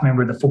life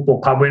member of the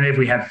football club, whenever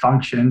we have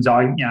functions,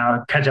 I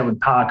catch up with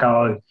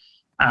Parko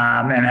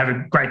and have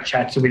a great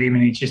chat with him,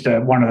 and he's just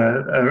a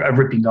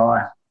ripping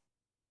guy.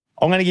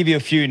 I'm going to give you a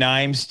few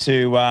names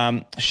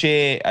to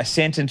share a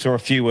sentence or a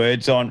few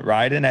words on,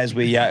 Rayden, as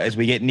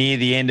we get near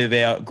the end of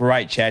our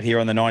great chat here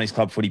on the 90s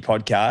Club Footy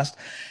Podcast.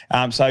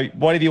 So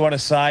whatever you want to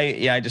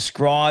say,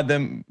 describe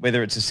them,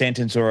 whether it's a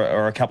sentence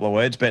or a couple of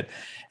words, but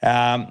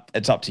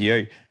it's up to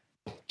you.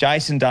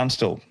 Jason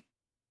Dunstall.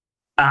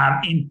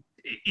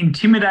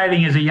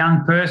 Intimidating as a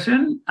young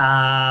person,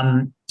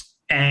 and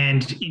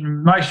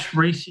in most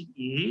recent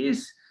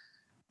years,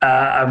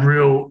 a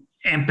real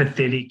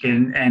empathetic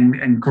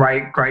and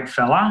great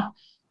fella,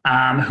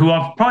 who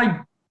I've probably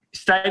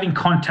stayed in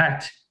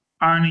contact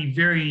only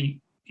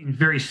in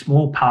very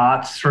small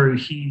parts through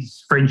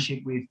his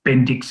friendship with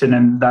Ben Dixon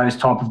and those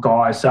type of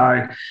guys.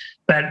 So,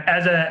 but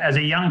as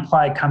a young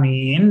player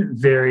coming in,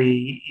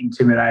 very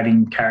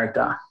intimidating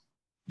character.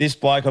 This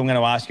bloke I'm going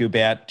to ask you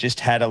about just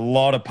had a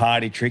lot of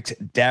party tricks,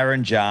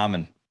 Darren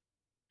Jarman.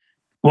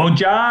 Well,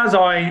 Jars,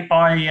 I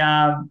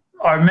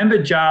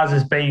remember Jars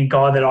as being a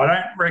guy that I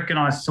don't reckon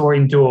I saw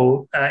him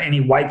do any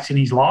weights in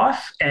his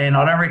life, and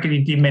I don't reckon he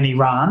did many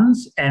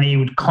runs, and he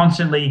would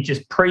constantly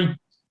just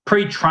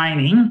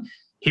pre-training,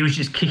 he was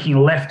just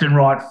kicking left and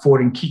right foot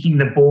and kicking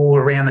the ball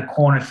around the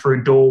corner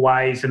through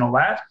doorways and all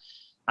that.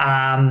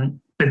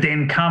 But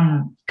then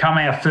come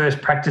our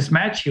first practice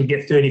match, he'll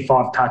get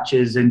 35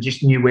 touches and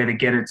just knew where to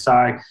get it. So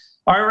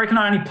I reckon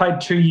I only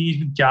played 2 years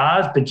with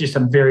Jars, but just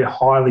a very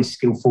highly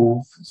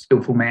skillful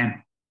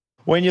man.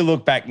 When you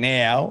look back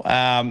now,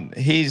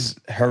 his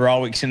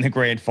heroics in the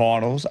grand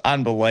finals,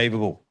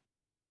 unbelievable.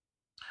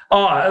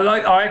 Oh,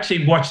 I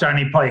actually watched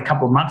only probably a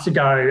couple of months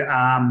ago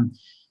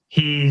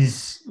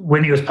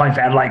when he was playing for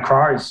Adelaide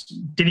Crows.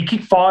 Did he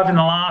kick 5 in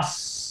the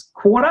last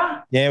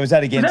quarter? Yeah, was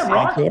that against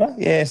St Kilda?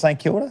 Yeah, St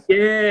Kilda.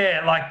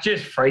 Yeah,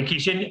 just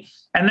freakish.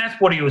 And that's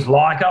what he was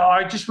like.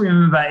 I just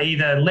remember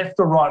either left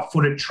or right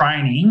foot at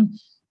training.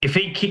 If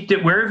he kicked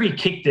it, wherever he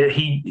kicked it,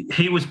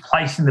 he was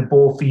placing the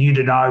ball for you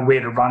to know where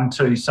to run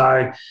to.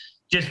 So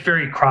just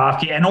very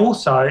crafty, and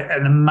also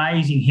an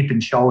amazing hip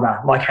and shoulder.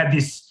 Like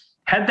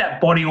had that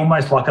body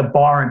almost like a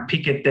Byron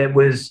Pickett that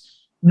was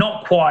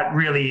not quite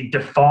really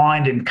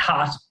defined and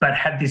cut, but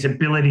had this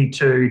ability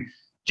to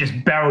just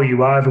barrel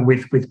you over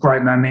with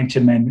great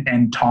momentum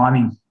and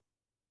timing.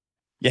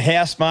 Your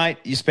housemate,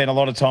 you spent a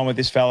lot of time with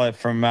this fella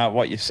from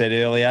what you've said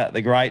earlier,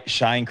 the great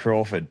Shane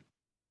Crawford.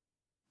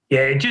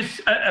 Yeah,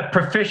 just a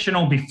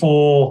professional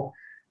before,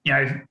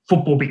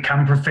 football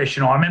become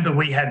professional. I remember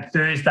we had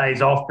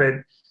Thursdays off, but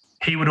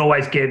he would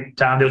always get,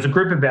 there was a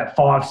group of about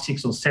 5,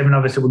 6 or 7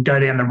 of us that would go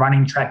down the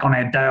running track on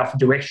our day off and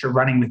do extra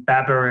running with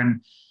Babba.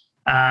 And,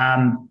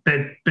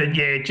 but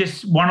yeah,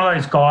 just one of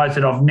those guys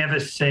that I've never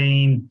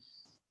seen,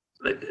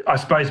 I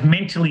suppose,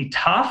 mentally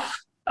tough.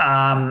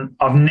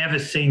 I've never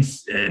seen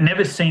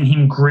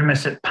him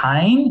grimace at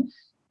pain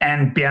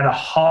and be able to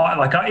hide.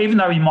 Like, even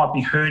though he might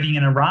be hurting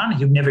in a run,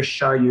 he'll never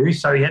show you.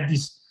 So he had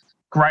this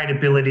great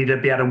ability to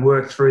be able to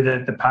work through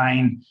the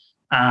pain.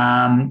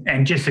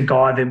 And just a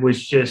guy that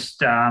was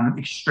just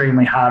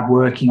extremely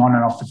hardworking on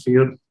and off the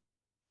field.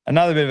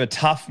 Another bit of a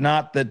tough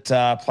nut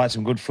that played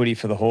some good footy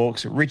for the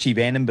Hawks, Richie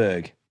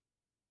Vandenberg.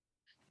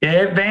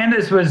 Yeah,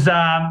 Vanders was,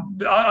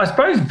 I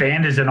suppose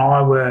Vanders and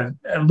I were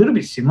a little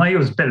bit similar. He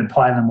was a better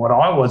player than what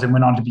I was and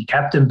went on to be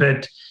captain.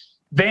 But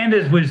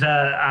Vanders was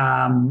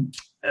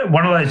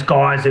one of those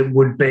guys that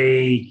would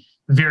be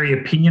very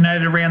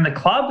opinionated around the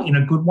club in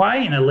a good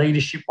way, in a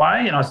leadership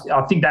way. And I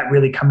think that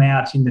really come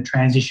out in the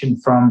transition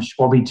from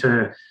Schwab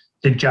to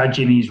Judge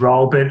in his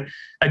role. But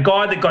a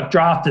guy that got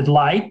drafted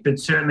late but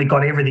certainly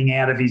got everything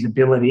out of his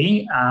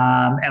ability.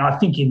 And I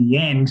think in the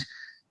end,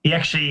 he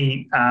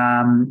actually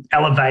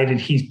elevated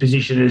his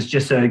position as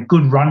just a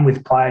good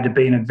run-with player to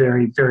being a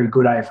very, very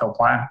good AFL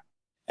player.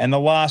 And the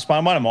last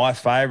one of my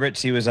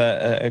favourites, he was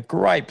a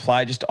great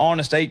player, just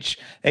honest each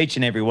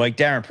and every week,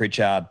 Darren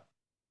Pritchard.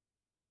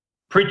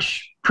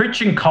 Pritch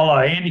and Colo,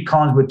 Andy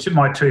Collins were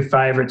my two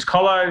favourites.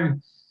 Colo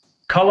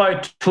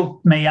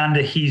took me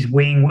under his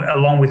wing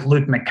along with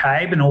Luke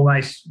McCabe and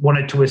almost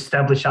wanted to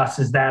establish us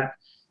as that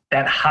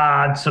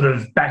hard sort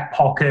of back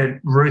pocket,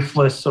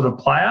 ruthless sort of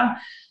player.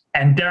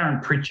 And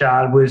Darren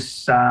Pritchard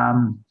was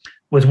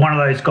one of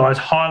those guys,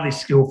 highly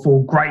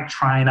skillful, great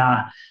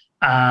trainer,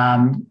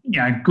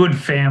 good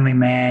family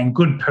man,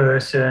 good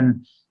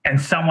person, and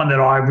someone that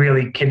I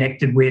really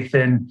connected with.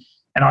 And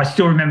I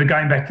still remember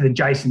going back to the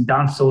Jason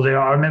Dunstall.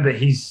 I remember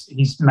he's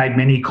made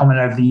many comment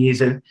over the years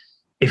that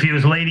if he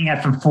was leading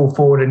out from full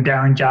forward and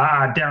Darren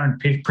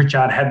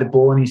Pritchard had the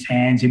ball in his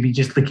hands, he'd be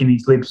just licking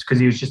his lips because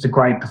he was just a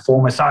great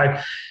performer. So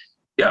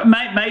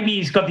maybe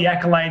he's got the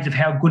accolades of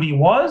how good he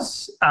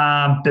was,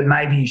 but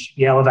maybe he should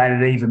be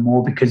elevated even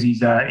more because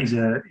he's a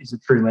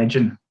true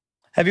legend.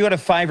 Have you got a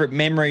favourite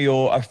memory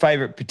or a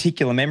favourite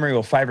particular memory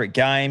or favourite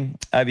game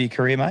over your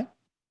career, mate?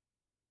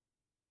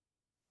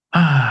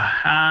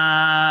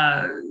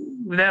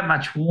 Without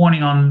much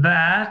warning on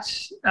that,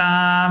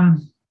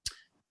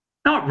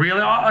 not really.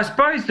 I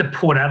suppose the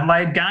Port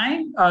Adelaide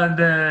game,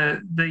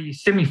 the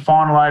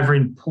semi-final over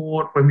in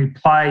Port when we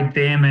played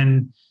them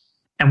and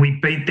we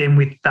beat them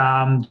with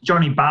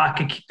Johnny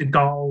Barker kicked the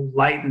goal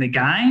late in the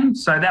game.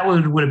 So that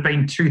would have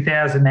been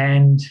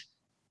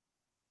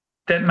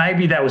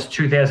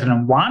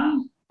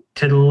 2001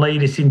 to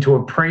lead us into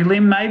a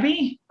prelim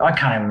maybe. I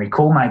can't even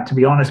recall, mate, to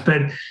be honest.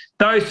 But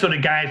those sort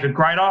of games were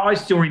great. I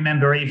still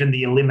remember even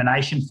the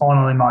elimination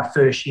final in my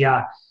first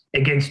year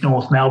against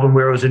North Melbourne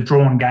where it was a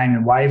drawn game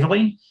in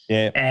Waverley.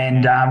 Yeah.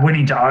 And went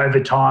into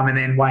overtime and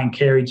then Wayne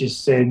Carey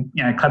just said,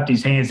 clapped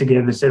his hands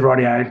together and said,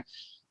 rightio,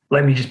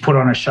 let me just put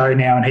on a show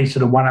now. And he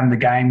sort of won him the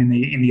game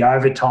in the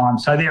overtime.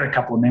 So there are a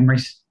couple of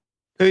memories.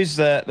 Who's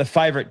the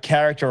favourite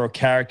character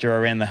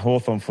around the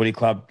Hawthorn Footy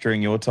Club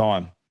during your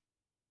time?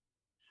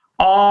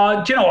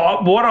 Do you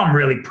know what I'm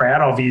really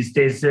proud of is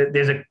there's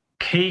a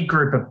key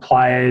group of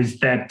players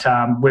that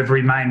we've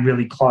remained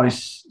really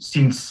close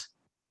since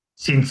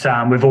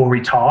we've all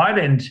retired,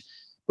 and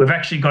we've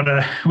actually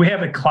we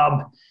have a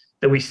club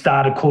that we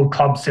started called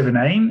Club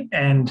 17,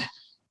 and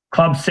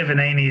Club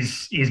 17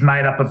 is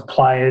made up of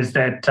players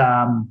that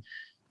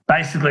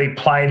basically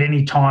played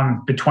any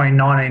time between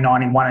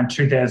 1991 and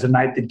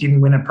 2008 that didn't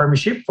win a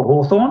premiership for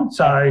Hawthorn.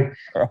 So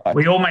right.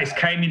 We almost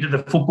came into the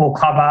football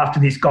club after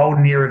this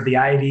golden era of the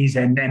 80s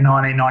and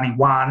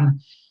 1991.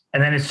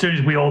 And then as soon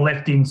as we all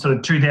left in sort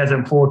of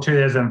 2004,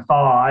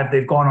 2005,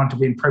 they've gone on to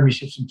win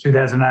premierships from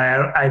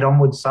 2008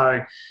 onwards. So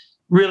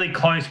really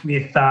close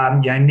with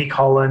Nick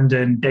Holland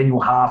and Daniel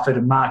Harford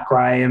and Mark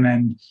Graham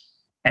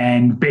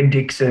and Ben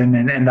Dixon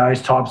and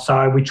those types.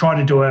 So we try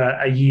to do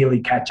a yearly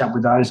catch up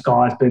with those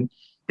guys, but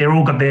they've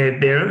all got their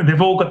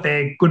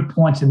good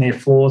points and their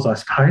flaws, I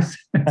suppose.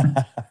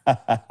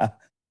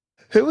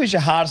 Who was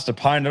your hardest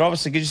opponent?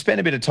 Obviously, because you spent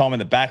a bit of time in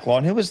the back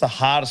line. Who was the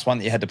hardest one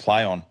that you had to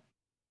play on?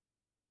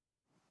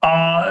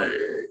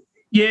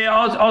 Yeah,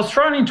 I was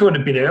thrown into it a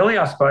bit early,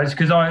 I suppose,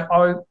 because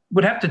I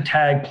would have to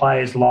tag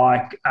players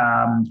like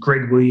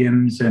Greg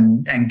Williams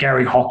and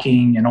Gary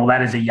Hocking and all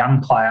that as a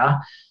young player.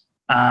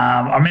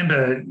 I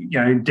remember,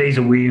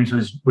 Diesel Williams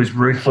was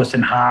ruthless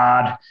and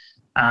hard.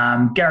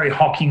 Gary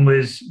Hocking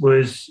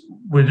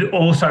would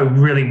also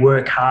really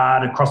work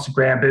hard across the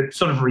ground, but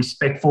sort of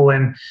respectful.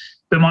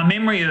 But my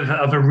memory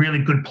of a really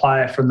good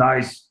player from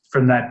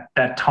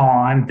that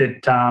time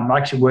that I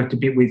actually worked a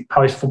bit with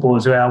post football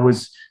as well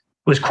was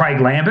Craig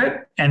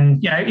Lambert.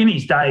 And in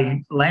his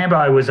day,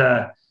 Lambo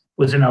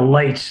was an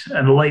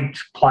elite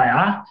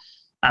player,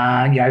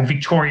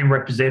 Victorian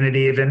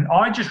representative. And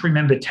I just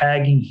remember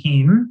tagging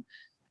him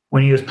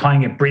when he was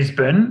playing at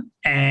Brisbane.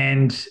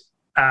 And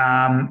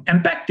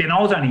back then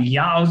I was only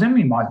young. I was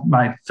in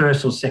my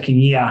first or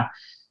second year.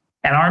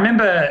 And I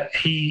remember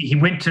he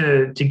went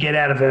to get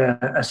out of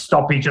a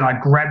stoppage, and I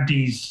grabbed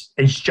his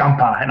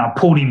jumper and I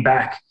pulled him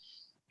back.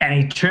 And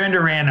he turned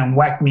around and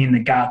whacked me in the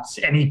guts.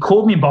 And he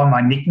called me by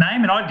my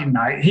nickname, and I didn't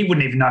know. He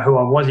wouldn't even know who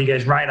I was. He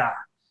goes, "Radar,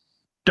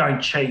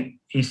 don't cheat."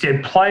 He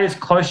said, "Play as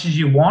close as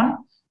you want,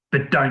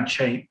 but don't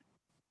cheat."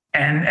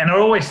 And it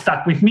always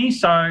stuck with me.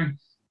 So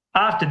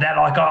after that,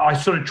 I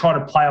sort of try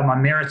to play on my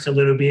merits a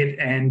little bit.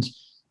 And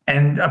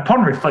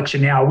upon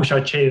reflection now, I wish I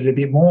cheated a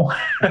bit more.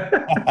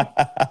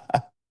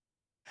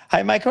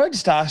 Hey, mate, can I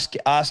just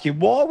ask you,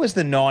 why was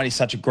the 90s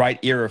such a great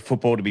era of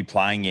football to be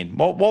playing in?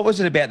 What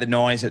was it about the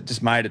 90s that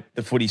just made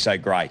the footy so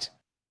great?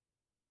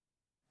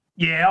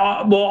 Yeah,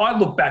 I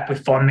look back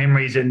with fond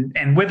memories,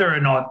 and whether or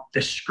not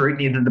the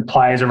scrutiny that the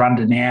players are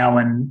under now,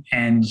 and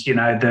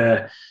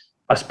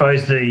I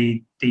suppose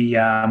the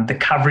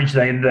coverage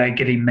they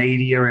get in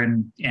media,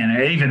 and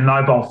even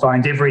mobile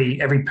phones.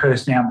 Every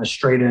person out in the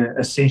street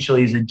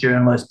essentially is a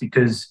journalist,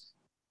 because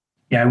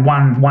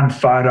one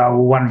photo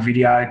or one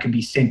video can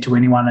be sent to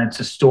anyone, and it's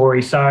a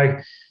story. So,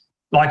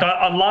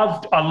 I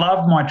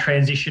loved my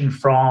transition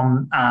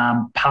from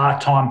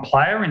part-time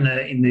player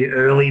in the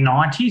early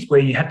 90s, where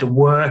you had to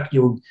work.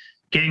 You're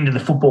getting to the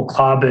football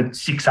club at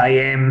 6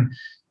 a.m.,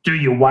 do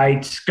your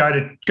weights, go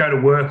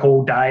to work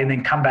all day, and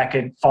then come back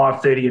at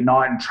 5:30 at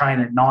night and train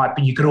at night.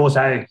 But you could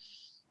also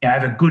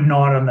have a good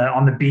night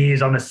on the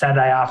beers on a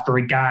Saturday after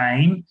a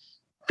game.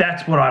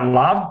 That's what I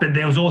loved. But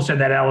there was also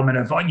that element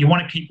of you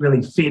want to keep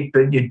really fit,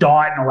 but your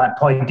diet and all that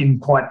probably didn't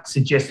quite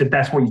suggest that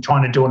that's what you're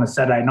trying to do on a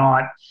Saturday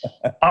night.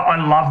 I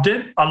loved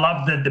it. I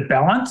loved the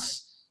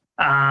balance.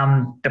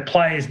 The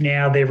players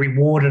now, they're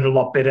rewarded a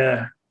lot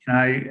better,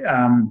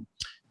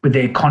 with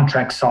their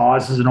contract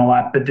sizes and all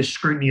that, but the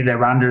scrutiny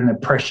they're under and the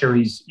pressure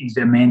is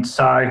immense.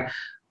 So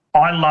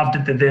I loved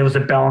it that there was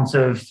a balance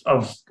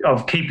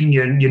of keeping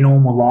your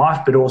normal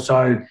life, but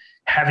also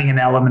having an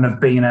element of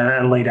being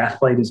an elite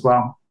athlete as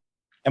well.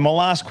 And my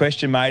last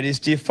question, mate, is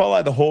do you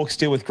follow the Hawks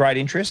still with great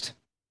interest?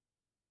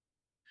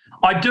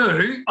 I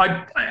do.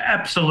 I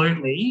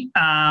absolutely.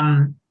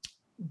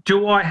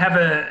 Do I have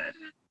a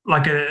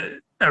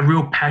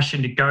real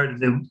passion to go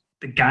to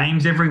the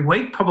games every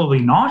week? Probably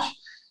not.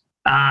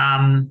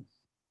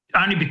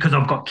 Only because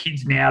I've got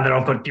kids now that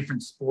I've got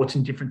different sports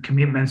and different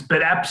commitments.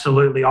 But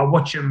absolutely, I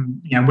watch them,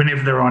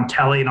 whenever they're on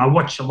tally, and I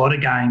watch a lot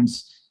of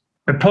games,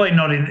 but probably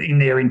not in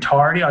their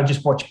entirety. I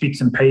just watch bits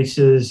and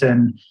pieces,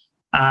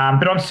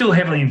 but I'm still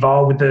heavily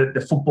involved with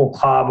the football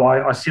club.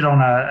 I sit on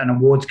an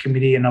awards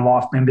committee and a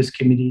life members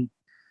committee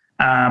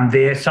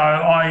there. So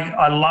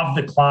I love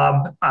the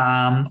club.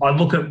 I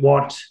look at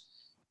what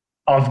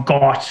I've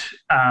got,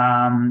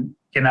 and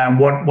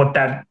what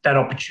that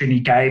opportunity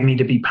gave me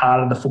to be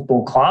part of the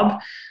football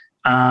club,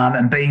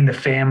 and being the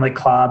family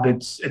club.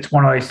 It's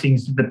one of those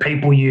things that the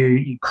people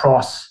you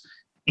cross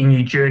in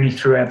your journey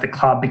throughout the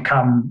club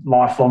become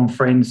lifelong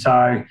friends.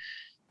 So,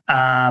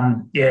 I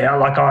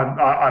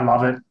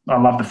love it. I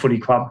love the footy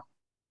club.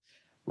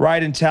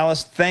 Rayden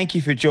Tallis, thank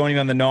you for joining me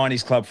on the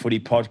 90s Club Footy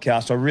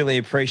Podcast. I really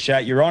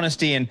appreciate your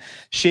honesty and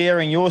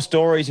sharing your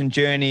stories and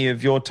journey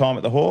of your time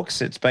at the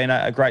Hawks. It's been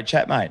a great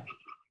chat, mate.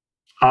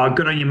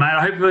 Good on you, mate.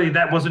 Hopefully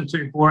that wasn't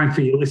too boring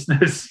for your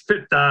listeners.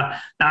 But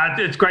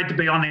it's great to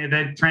be on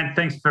there. Trent,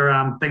 thanks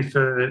for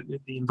the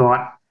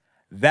invite.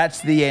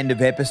 That's the end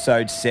of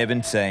episode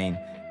 17.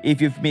 If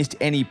you've missed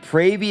any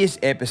previous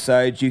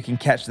episodes, you can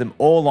catch them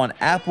all on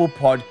Apple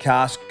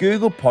Podcasts,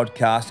 Google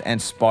Podcasts, and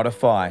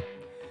Spotify.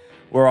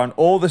 We're on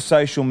all the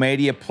social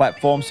media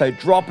platforms, so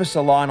drop us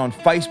a line on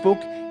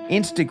Facebook,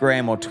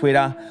 Instagram, or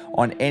Twitter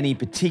on any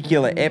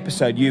particular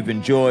episode you've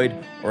enjoyed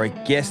or a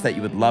guest that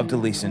you would love to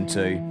listen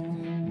to.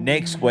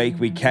 Next week,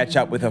 we catch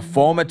up with a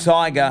former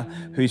Tiger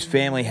whose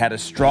family had a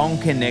strong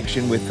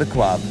connection with the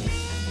club.